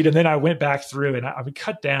spreadsheet. And then I went back through and I would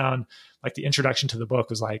cut down, like the introduction to the book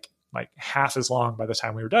was like half as long by the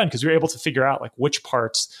time we were done, because we were able to figure out like which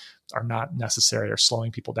parts are not necessary or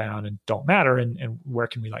slowing people down and don't matter, and where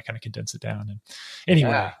can we like kind of condense it down. And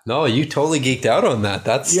anyway, no, you totally geeked out on that.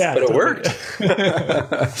 But it worked.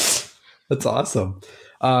 That's awesome.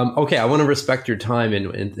 Okay, I want to respect your time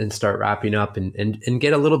and start wrapping up and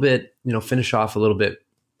get a little bit, finish off a little bit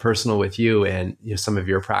personal with you and some of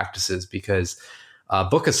your practices, because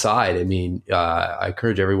book aside, I mean, I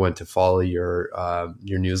encourage everyone to follow your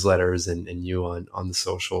newsletters and you on the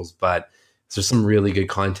socials, but there's some really good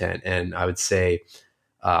content. And I would say,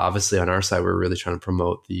 obviously on our side, we're really trying to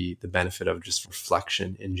promote the benefit of just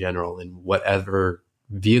reflection in general in whatever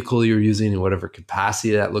vehicle you're using in whatever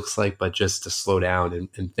capacity that looks like, but just to slow down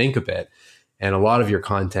and think a bit. And a lot of your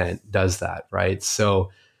content does that, right?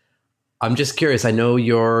 So I'm just curious. I know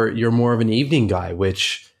you're more of an evening guy,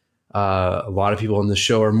 which a lot of people on the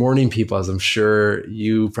show are morning people, as I'm sure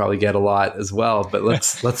you probably get a lot as well. But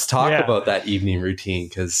let's talk about that evening routine,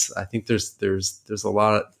 because I think there's a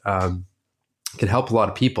lot can help a lot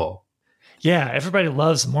of people. Yeah, everybody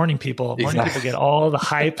loves morning people. Morning people get all the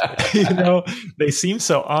hype. They seem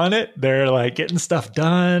so on it. They're like getting stuff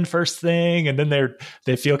done first thing, and then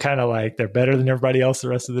they feel kind of like they're better than everybody else the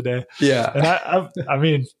rest of the day. Yeah, and I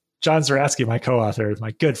mean, John Zaratsky, my co-author,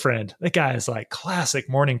 my good friend, that guy is like classic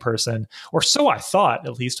morning person, or so I thought,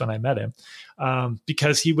 at least when I met him,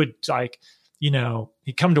 because he would like,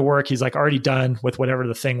 he'd come to work. He's like already done with whatever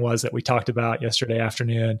the thing was that we talked about yesterday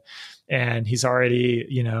afternoon. and he's already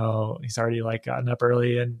like gotten up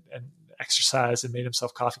early and exercised and made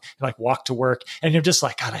himself coffee and like walked to work. And you're just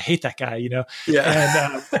like, God, I hate that guy,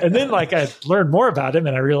 Yeah. And then like I learned more about him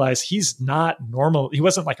and I realized he's not normal. He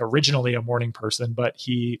wasn't like originally a morning person, but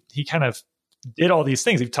he kind of did all these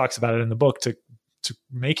things. He talks about it in the book to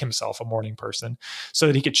make himself a morning person so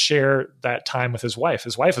that he could share that time with his wife.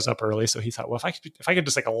 His wife was up early. So he thought, well, if I could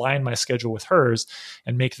just like align my schedule with hers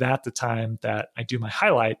and make that the time that I do my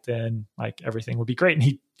highlight, then like everything would be great.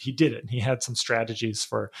 And he did it. And he had some strategies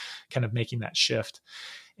for kind of making that shift.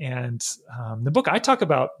 And the book, I talk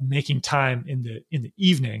about making time in the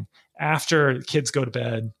evening after the kids go to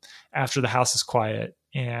bed, after the house is quiet,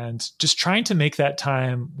 and just trying to make that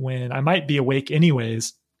time when I might be awake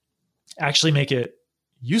anyways, actually make it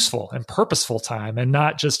useful and purposeful time, and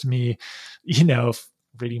not just me,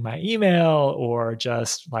 reading my email or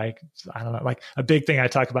just like, I don't know, like a big thing I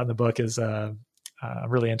talk about in the book is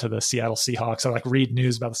really into the Seattle Seahawks. I like read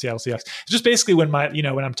news about the Seattle Seahawks. It's just basically when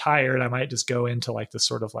when I'm tired, I might just go into like this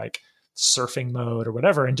sort of like surfing mode or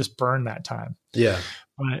whatever and just burn that time. Yeah.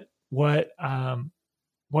 But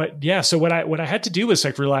so what I had to do was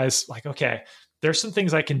like realize like, okay, there's some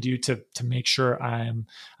things I can do to make sure I'm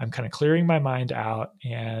kind of clearing my mind out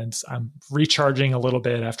and I'm recharging a little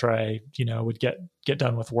bit after I, would get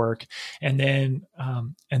done with work. And then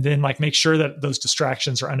like make sure that those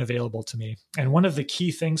distractions are unavailable to me. And one of the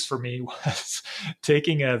key things for me was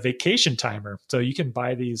taking a vacation timer. So you can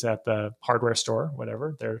buy these at the hardware store,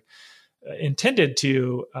 whatever. They're intended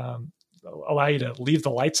to, allow you to leave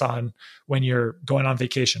the lights on when you're going on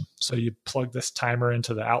vacation. So you plug this timer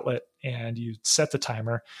into the outlet and you set the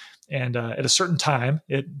timer. And at a certain time,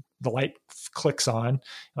 the light clicks on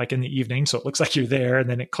like in the evening. So it looks like you're there, and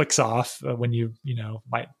then it clicks off when you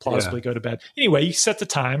might plausibly go to bed. Anyway, you set the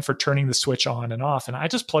time for turning the switch on and off. And I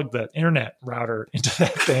just plugged the internet router into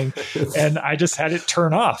that thing and I just had it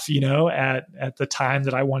turn off, at the time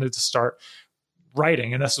that I wanted to start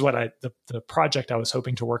writing. And this is what the project I was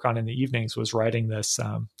hoping to work on in the evenings was writing this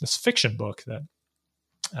fiction book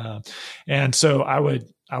and so I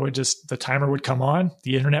would just, the timer would come on,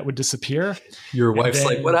 the internet would disappear. Your wife's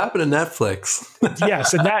like, what happened to Netflix?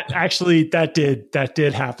 Yes. And that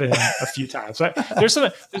did happen a few times, but there's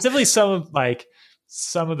definitely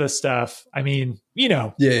some of the stuff. I mean,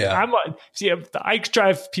 I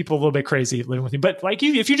drive people a little bit crazy living with me, but like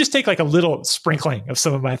if you just take like a little sprinkling of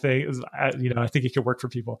some of my things, I think it could work for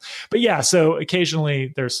people. But yeah, so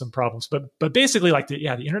occasionally there's some problems, but basically like the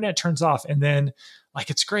internet turns off, and then like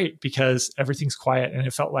it's great because everything's quiet, and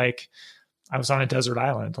it felt like I was on a desert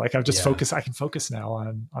island. Like I've just focused, I can focus now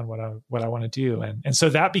on what I want to do. And so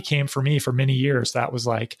that became for me for many years, that was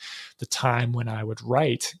like the time when I would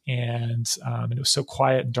write, and it was so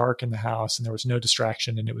quiet and dark in the house and there was no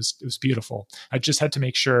distraction, and it was beautiful. I just had to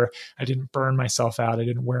make sure I didn't burn myself out. I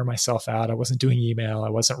didn't wear myself out. I wasn't doing email. I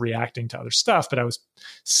wasn't reacting to other stuff, but I was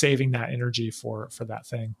saving that energy for that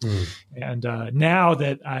thing. And now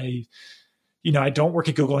that I don't work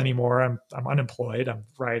at Google anymore. I'm unemployed. I'm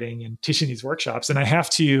writing and teaching these workshops, and I have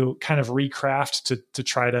to kind of recraft to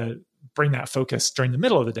try to bring that focus during the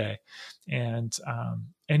middle of the day. And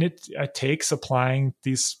it takes applying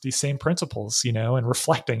these same principles, and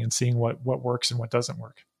reflecting and seeing what works and what doesn't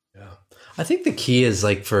work. Yeah. I think the key is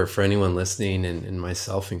like for anyone listening and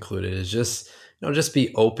myself included is just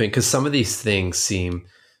be open, because some of these things seem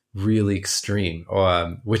really extreme,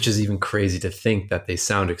 which is even crazy to think that they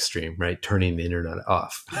sound extreme, right? Turning the internet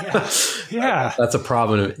off. Yeah. That's a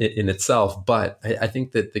problem in itself. But I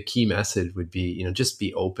think that the key message would be, just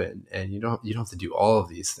be open, and you don't have to do all of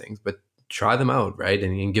these things, but try them out, right?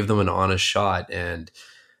 And give them an honest shot. And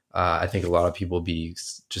I think a lot of people will be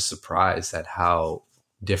just surprised at how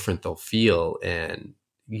different they'll feel, and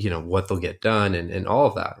what they'll get done, and all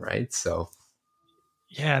of that, right? So.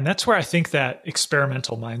 Yeah. And that's where I think that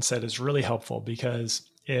experimental mindset is really helpful, because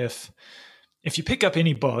if you pick up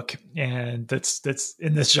any book and that's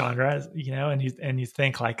in this genre, and you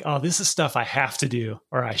think like, oh, this is stuff I have to do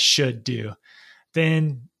or I should do,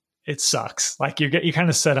 then it sucks. Like you're kind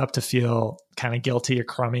of set up to feel kind of guilty or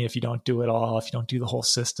crummy if you don't do it all, if you don't do the whole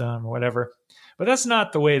system or whatever. But that's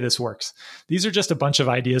not the way this works. These are just a bunch of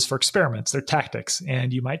ideas for experiments. They're tactics,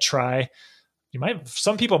 and you might try.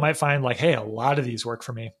 Some people might find like, hey, a lot of these work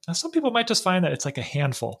for me. Now, some people might just find that it's like a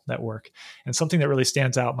handful that work, and something that really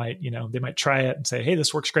stands out they might try it and say, hey,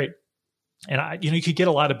 this works great. And you could get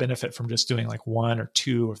a lot of benefit from just doing like one or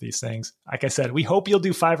two of these things. Like I said, we hope you'll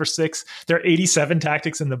do 5 or 6. There are 87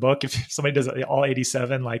 tactics in the book. If somebody does all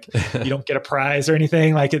 87, like you don't get a prize or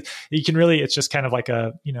anything. Like it's just kind of like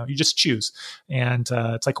you just choose. And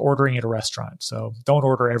it's like ordering at a restaurant. So don't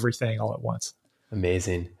order everything all at once.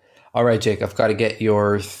 Amazing. All right, Jake, I've got to get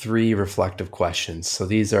your 3 reflective questions. So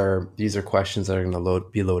these are questions that are going to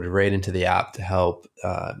be loaded right into the app to help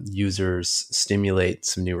users stimulate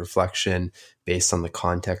some new reflection based on the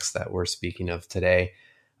context that we're speaking of today.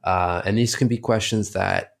 And these can be questions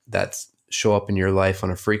that show up in your life on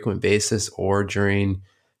a frequent basis or during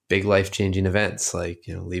big life-changing events like,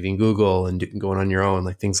 leaving Google and going on your own,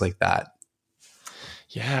 like things like that.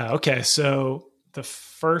 Yeah. Okay. So the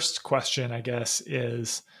first question, I guess,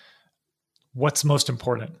 is what's most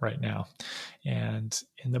important right now? And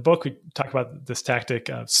in the book, we talk about this tactic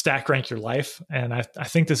of stack rank your life. And I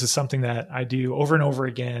think this is something that I do over and over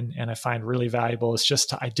again, and I find really valuable, is just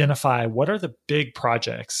to identify what are the big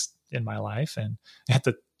projects in my life. And at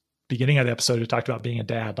the beginning of the episode, we talked about being a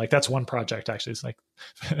dad. Like that's one project, actually. It's like,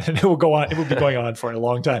 and it will be going on for a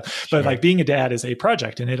long time, but like being a dad is a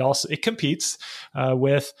project, and it competes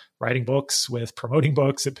with writing books, with promoting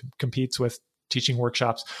books. It competes with teaching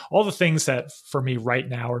workshops, all the things that for me right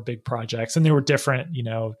now are big projects. And they were different,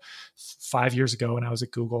 5 years ago when I was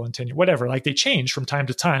at Google and 10 years, whatever, like they change from time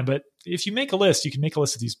to time. But if you make a list, you can make a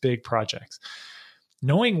list of these big projects.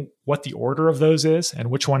 Knowing what the order of those is and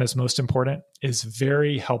which one is most important is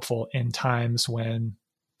very helpful in times when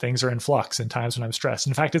things are in flux, in times when I'm stressed.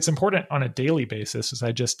 In fact, it's important on a daily basis as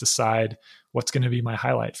I just decide what's going to be my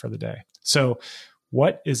highlight for the day. So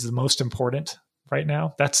what is the most important right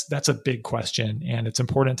now? That's a big question, and it's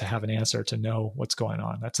important to have an answer to know what's going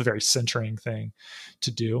on. That's a very centering thing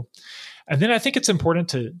to do. And then I think it's important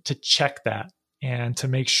to check that and to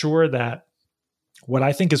make sure that what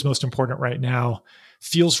I think is most important right now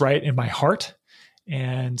feels right in my heart.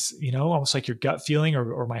 And, almost like your gut feeling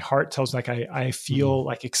or my heart tells me, like, I feel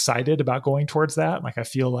like excited about going towards that. Like I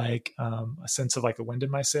feel like a sense of like the wind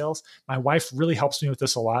in my sails. My wife really helps me with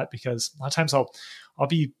this a lot, because a lot of times I'll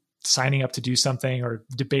be signing up to do something or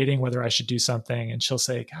debating whether I should do something. And she'll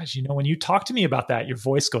say, gosh, when you talk to me about that, your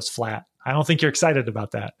voice goes flat. I don't think you're excited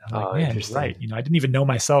about that. I'm like, man, you're right. I didn't even know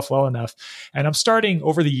myself well enough. And I'm starting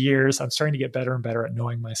over the years, I'm starting to get better and better at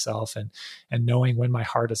knowing myself and knowing when my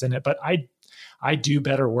heart is in it. But I do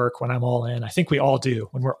better work when I'm all in. I think we all do.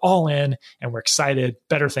 When we're all in and we're excited,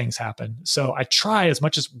 better things happen. So I try as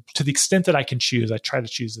much as, to the extent that I can choose, I try to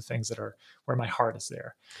choose the things that are where my heart is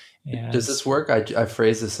there. And does this work? I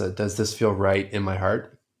phrase this, does this feel right in my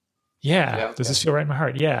heart? Yeah. Does this feel right in my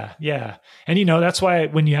heart? Yeah. Yeah. And, that's why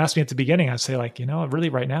when you asked me at the beginning, I'd say like, really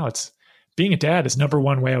right now it's being a dad is number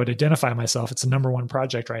one way I would identify myself. It's the number one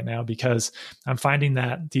project right now, because I'm finding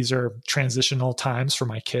that these are transitional times for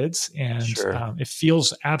my kids, and it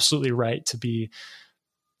feels absolutely right to be,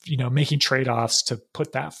 making trade-offs to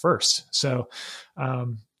put that first. So,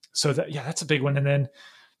 that's a big one. And then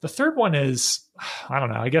the third one is, I don't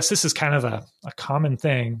know, I guess this is kind of a common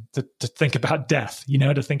thing to think about death,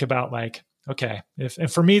 to think about like, okay,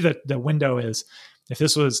 and for me, the window is,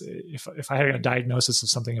 if I had a diagnosis of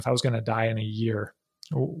something, if I was going to die in a year,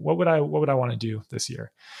 what would I want to do this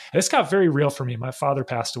year? And this got very real for me. My father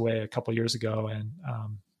passed away a couple of years ago, and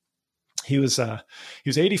he was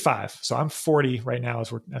 85. So I'm 40 right now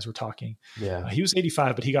as we're talking. Yeah. He was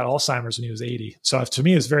 85, but he got Alzheimer's when he was 80. So to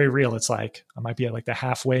me, it's very real. It's like I might be at like the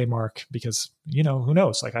halfway mark, because who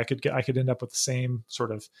knows? Like I could end up with the same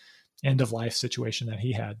sort of end of life situation that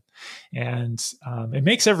he had. And it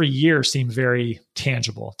makes every year seem very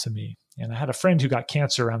tangible to me. And I had a friend who got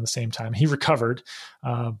cancer around the same time. He recovered,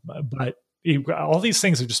 but all these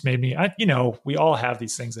things have just made me, we all have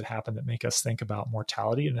these things that happen that make us think about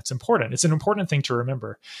mortality, and it's important. It's an important thing to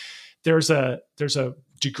remember. There's a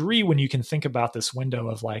degree when you can think about this window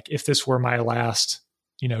of like, if this were my last,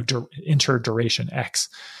 duration X.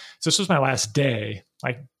 So this was my last day.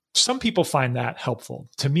 Like, some people find that helpful.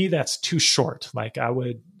 To me, that's too short. Like I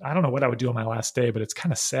don't know what I would do on my last day, but it's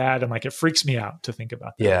kind of sad. And like, it freaks me out to think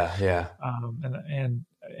about that. Yeah. And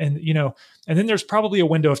then there's probably a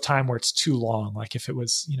window of time where it's too long. Like if it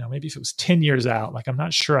was, maybe if it was 10 years out, like I'm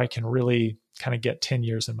not sure I can really kind of get 10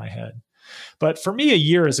 years in my head. But for me, a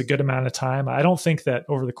year is a good amount of time. I don't think that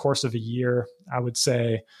over the course of a year, I would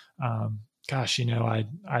say, I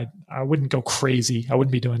wouldn't go crazy. I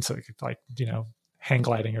wouldn't be doing something like, hang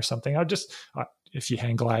gliding or something. I'll just, if you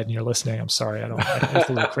hang glide and you're listening, I'm sorry. I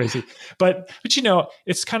feel crazy, but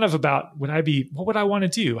it's kind of about, what would I want to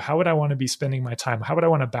do? How would I want to be spending my time? How would I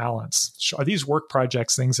want to balance? Are these work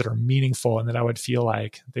projects things that are meaningful and that I would feel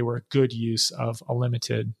like they were a good use of a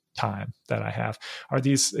limited time that I have?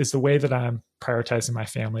 Is the way that I'm prioritizing my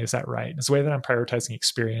family, is that right? Is the way that I'm prioritizing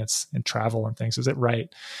experience and travel and things, is it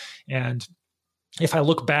right? And if I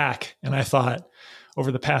look back and I thought, over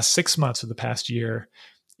the past 6 months or the past year,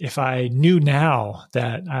 if I knew now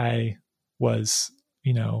that I was,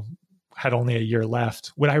 had only a year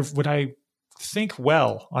left, would I think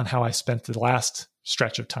well on how I spent the last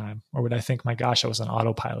stretch of time, or would I think, my gosh, I was on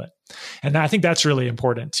autopilot? And I think that's really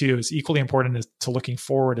important too. Is equally important as to looking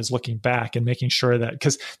forward as looking back, and making sure that,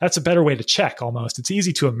 because that's a better way to check. Almost, it's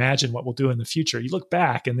easy to imagine what we'll do in the future. You look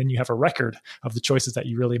back and then you have a record of the choices that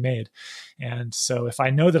you really made. And so if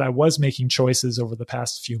I know that I was making choices over the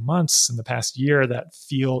past few months and the past year that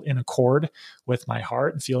feel in accord with my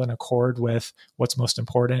heart and feel in accord with what's most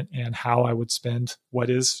important and how I would spend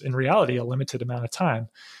what is in reality a limited amount of time,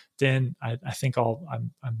 then I think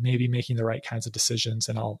I'm maybe making the right kinds of decisions,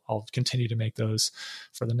 and I'll continue to make those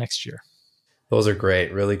for the next year. Those are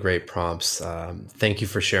great, really great prompts. Thank you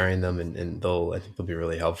for sharing them, and I think they'll be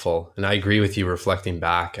really helpful. And I agree with you. Reflecting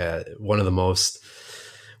back, one of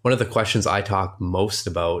the questions I talk most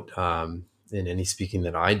about in any speaking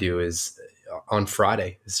that I do is on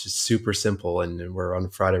Friday. It's just super simple, and we're on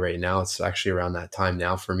Friday right now. It's actually around that time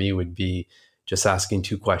now for me. Would be just asking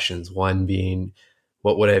two questions. One being,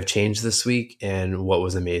 what would I have changed this week, and what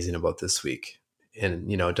was amazing about this week?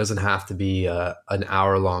 And, it doesn't have to be an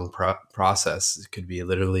hour-long process. It could be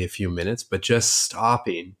literally a few minutes, but just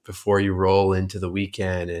stopping before you roll into the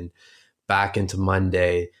weekend and back into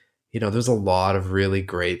Monday. There's a lot of really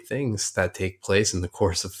great things that take place in the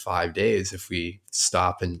course of 5 days if we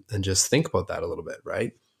stop and just think about that a little bit,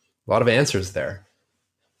 right? A lot of answers there.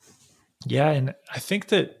 Yeah, and I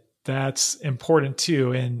think that's important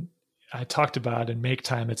too. And I talked about in Make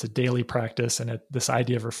Time, it's a daily practice, and this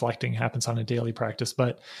idea of reflecting happens on a daily practice.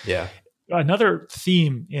 But yeah, another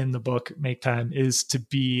theme in the book, Make Time, is to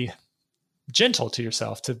be gentle to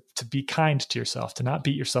yourself, to be kind to yourself, to not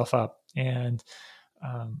beat yourself up. And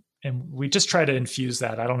we just try to infuse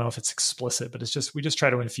that. I don't know if it's explicit, but we just try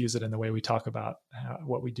to infuse it in the way we talk about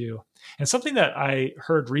what we do. And something that I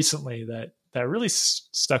heard recently that really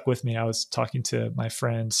stuck with me. I was talking to my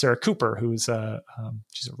friend Sarah Cooper, who's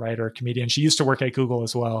she's a writer, comedian. She used to work at Google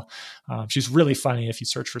as well. She's really funny. If you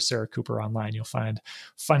search for Sarah Cooper online, you'll find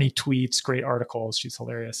funny tweets, great articles. She's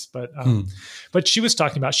hilarious. But she was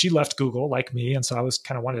talking about, she left Google like me, and so I was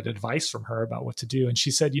kind of wanted advice from her about what to do. And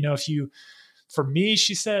she said, for me,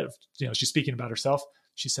 she said, she's speaking about herself.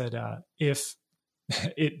 She said, if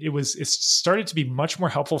it started to be much more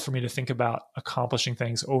helpful for me to think about accomplishing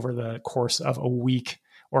things over the course of a week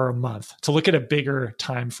or a month, to look at a bigger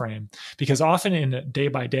time frame. Because often in day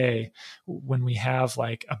by day, when we have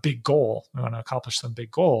like a big goal, we want to accomplish some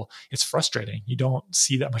big goal, it's frustrating. You don't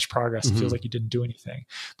see that much progress. It feels like you didn't do anything.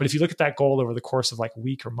 But if you look at that goal over the course of like a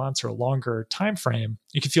week or months or a longer time frame,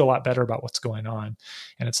 you can feel a lot better about what's going on,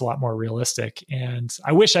 and it's a lot more realistic. And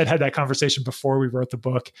I wish I'd had that conversation before we wrote the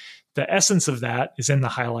book. The essence of that is in the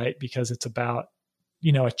highlight, because it's about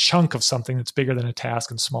a chunk of something that's bigger than a task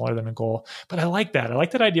and smaller than a goal. But I like that. I like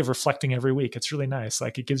that idea of reflecting every week. It's really nice.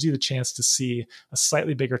 Like, it gives you the chance to see a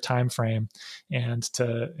slightly bigger time frame and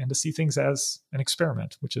to see things as an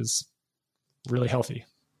experiment, which is really healthy.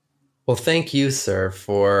 Well, thank you, sir,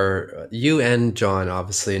 for you and John,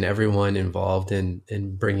 obviously, and everyone involved in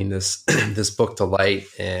bringing this this book to light.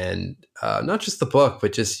 And not just the book,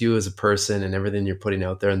 but just you as a person and everything you're putting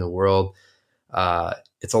out there in the world.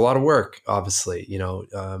 It's a lot of work, obviously,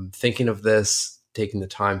 thinking of this, taking the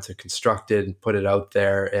time to construct it and put it out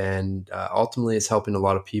there, and ultimately it's helping a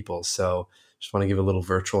lot of people. So just want to give a little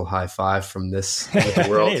virtual high five from this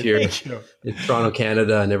world here in Toronto,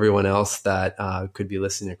 Canada, and everyone else that could be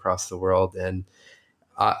listening across the world. And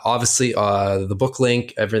obviously the book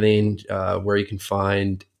link, everything where you can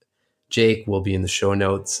find Jake will be in the show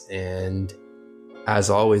notes. And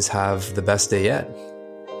as always, have the best day yet.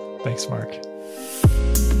 Thanks, Mark.